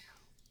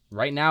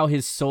 Right now,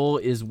 his soul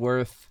is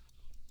worth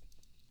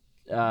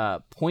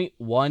 0.1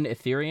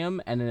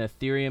 Ethereum, and an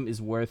Ethereum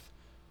is worth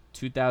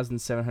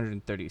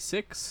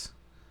 2,736.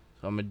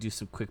 So I'm gonna do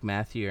some quick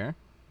math here.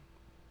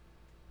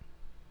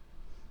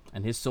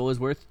 And his soul is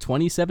worth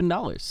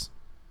 $27.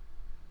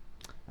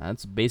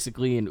 That's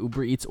basically an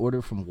Uber Eats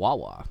order from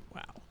Wawa.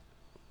 Wow,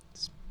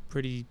 it's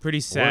pretty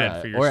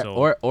sad for your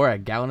soul. Or a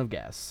gallon of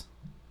gas.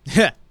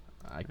 That's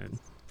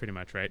pretty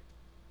much right.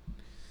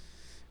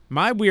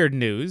 My weird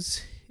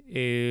news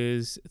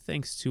is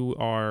thanks to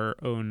our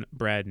own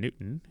Brad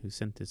Newton, who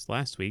sent this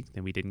last week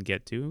that we didn't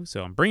get to,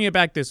 so I'm bringing it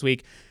back this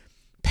week.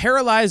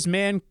 Paralyzed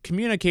man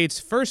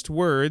communicates first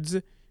words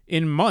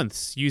in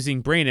months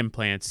using brain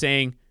implants,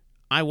 saying,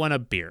 "I want a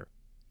beer."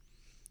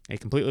 A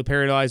completely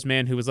paralyzed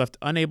man who was left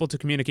unable to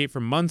communicate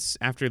for months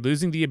after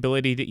losing the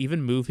ability to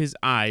even move his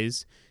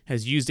eyes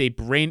has used a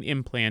brain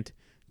implant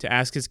to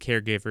ask his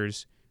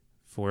caregivers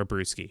for a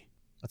brewski.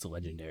 That's a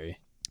legendary.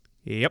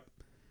 Yep.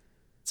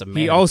 It's a man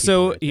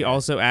He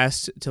also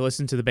asked to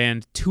listen to the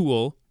band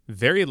Tool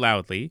very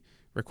loudly,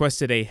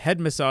 requested a head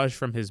massage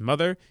from his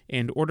mother,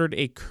 and ordered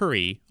a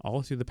curry,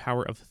 all through the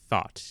power of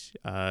thought.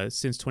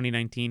 Since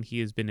 2019, he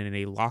has been in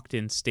a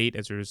locked-in state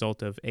as a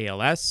result of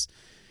ALS.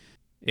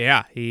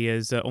 Yeah, he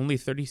is only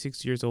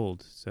 36 years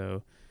old,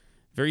 so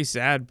very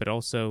sad, but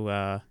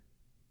also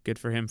good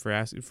for him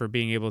for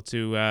being able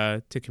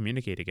to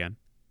communicate again.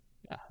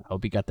 Yeah, I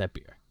hope he got that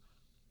beer.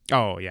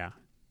 Oh, yeah.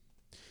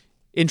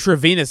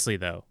 Intravenously,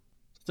 though.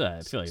 So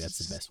I feel like that's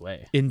the best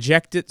way.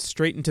 Inject it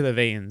straight into the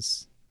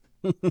veins.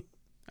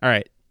 All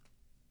right.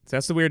 So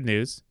that's the weird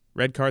news.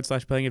 Red card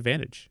 / playing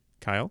advantage.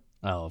 Kyle?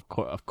 Oh,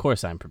 of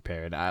course I'm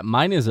prepared.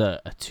 Mine is a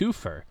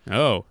twofer.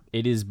 Oh.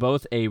 It is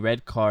both a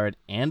red card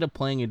and a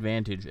playing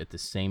advantage at the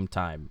same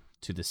time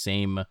to the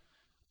same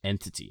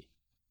entity.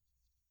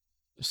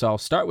 So I'll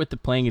start with the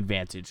playing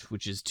advantage,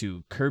 which is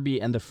to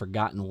Kirby and the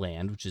Forgotten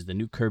Land, which is the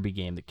new Kirby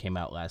game that came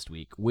out last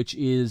week, which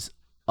is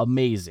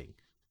amazing.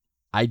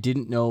 I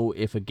didn't know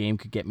if a game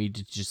could get me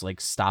to just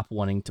like stop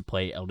wanting to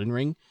play Elden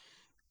Ring.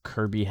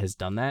 Kirby has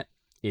done that.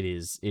 It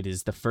is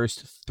the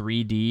first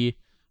 3D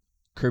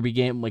Kirby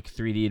game, like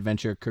 3D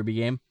adventure Kirby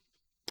game,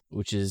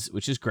 which is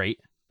great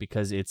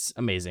because it's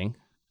amazing.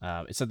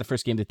 It's not the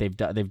first game that they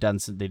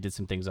did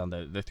some things on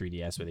the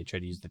 3DS where they tried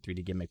to use the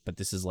 3D gimmick, but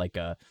this is like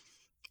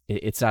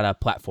it's not a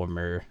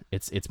platformer.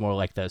 It's more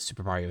like the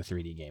Super Mario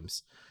 3D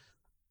games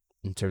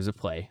in terms of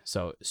play.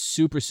 So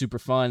super, super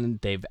fun.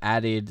 They've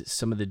added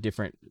some of the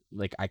different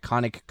like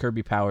iconic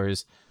Kirby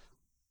powers,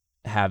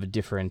 have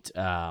different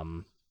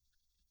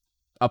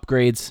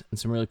upgrades and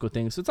some really cool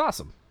things. So it's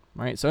awesome.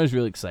 All right. So I was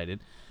really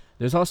excited.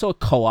 There's also a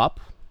co-op,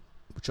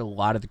 which a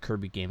lot of the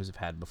Kirby games have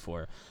had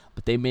before.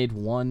 But they made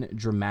one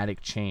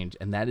dramatic change,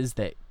 and that is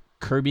that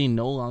Kirby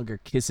no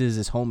longer kisses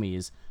his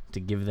homies to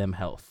give them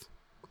health.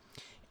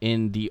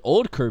 In the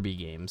old Kirby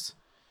games,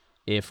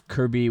 if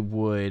Kirby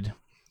would,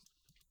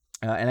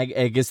 and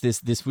I guess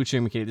this food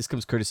sharing mechanic, this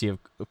comes courtesy of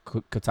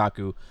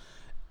Kotaku.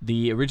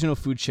 The original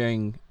food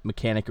sharing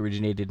mechanic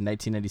originated in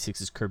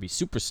 1996's Kirby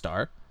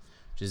Superstar,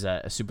 which is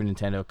a Super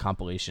Nintendo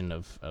compilation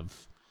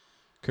of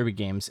Kirby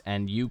games,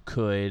 and you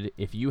could,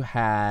 if you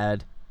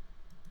had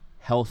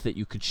health that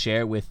you could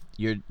share with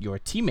your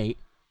teammate,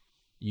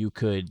 you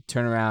could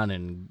turn around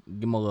and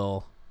give him a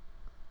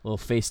little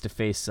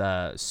face-to-face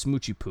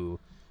smoochy poo.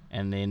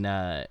 And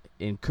then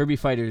in Kirby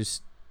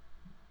Fighters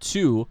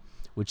 2,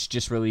 which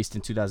just released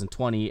in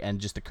 2020, and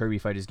just the Kirby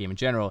Fighters game in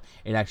general,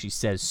 it actually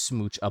says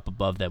smooch up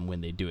above them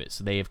when they do it.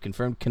 So they have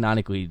confirmed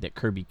canonically that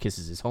Kirby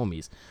kisses his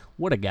homies.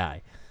 What a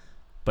guy.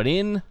 But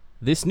in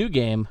this new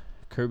game,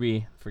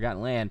 Kirby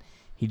Forgotten Land,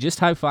 he just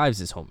high-fives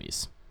his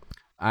homies.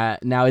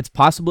 Now, it's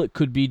possible it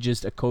could be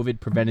just a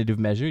COVID preventative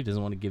measure. He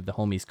doesn't want to give the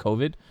homies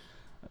COVID.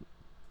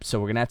 So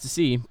we're going to have to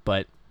see.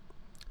 But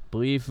I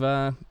believe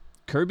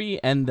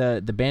Kirby and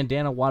the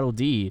bandana Waddle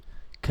Dee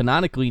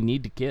canonically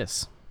need to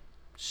kiss.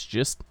 It's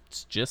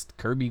just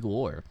Kirby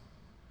galore.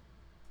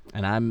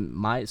 And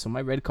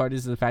my red card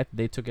is the fact that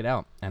they took it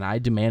out. And I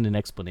demand an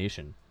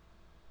explanation.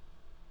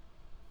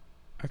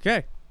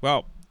 Okay.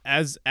 Well,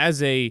 as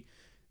a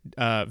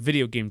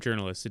video game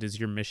journalist, it is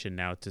your mission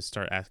now to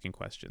start asking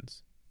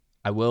questions.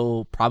 I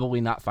will probably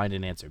not find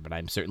an answer, but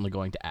I'm certainly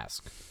going to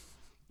ask.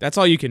 That's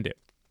all you can do,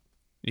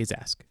 is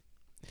ask.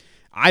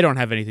 I don't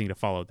have anything to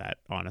follow that,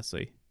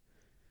 honestly.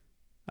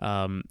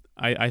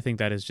 I think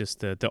that is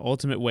just the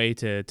ultimate way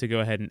to go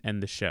ahead and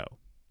end the show.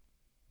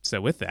 So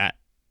with that,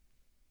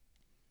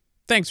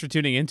 thanks for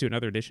tuning in to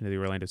another edition of the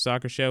Orlando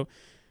Soccer Show.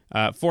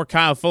 For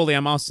Kyle Foley,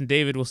 I'm Austin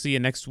David. We'll see you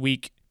next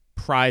week.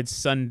 Pride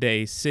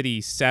Sunday, City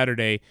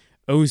Saturday,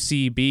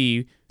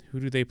 OCB. Who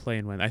do they play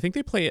and when? I think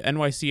they play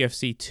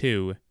NYCFC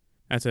 2.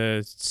 That's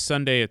a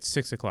Sunday at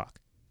 6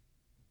 o'clock.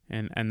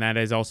 And that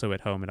is also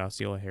at home at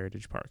Osceola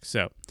Heritage Park.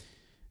 So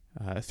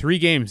 3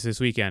 games this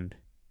weekend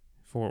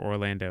for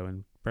Orlando,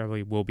 and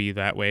probably will be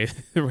that way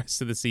the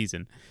rest of the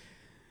season.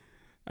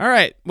 All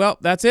right. Well,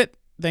 that's it.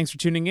 Thanks for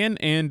tuning in,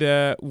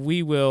 and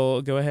we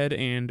will go ahead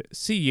and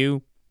see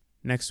you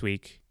next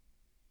week.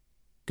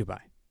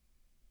 Goodbye.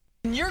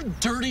 You're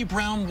dirty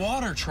brown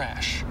water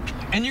trash,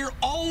 and you're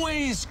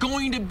always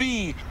going to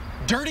be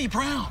dirty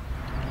brown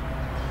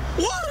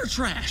water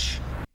trash.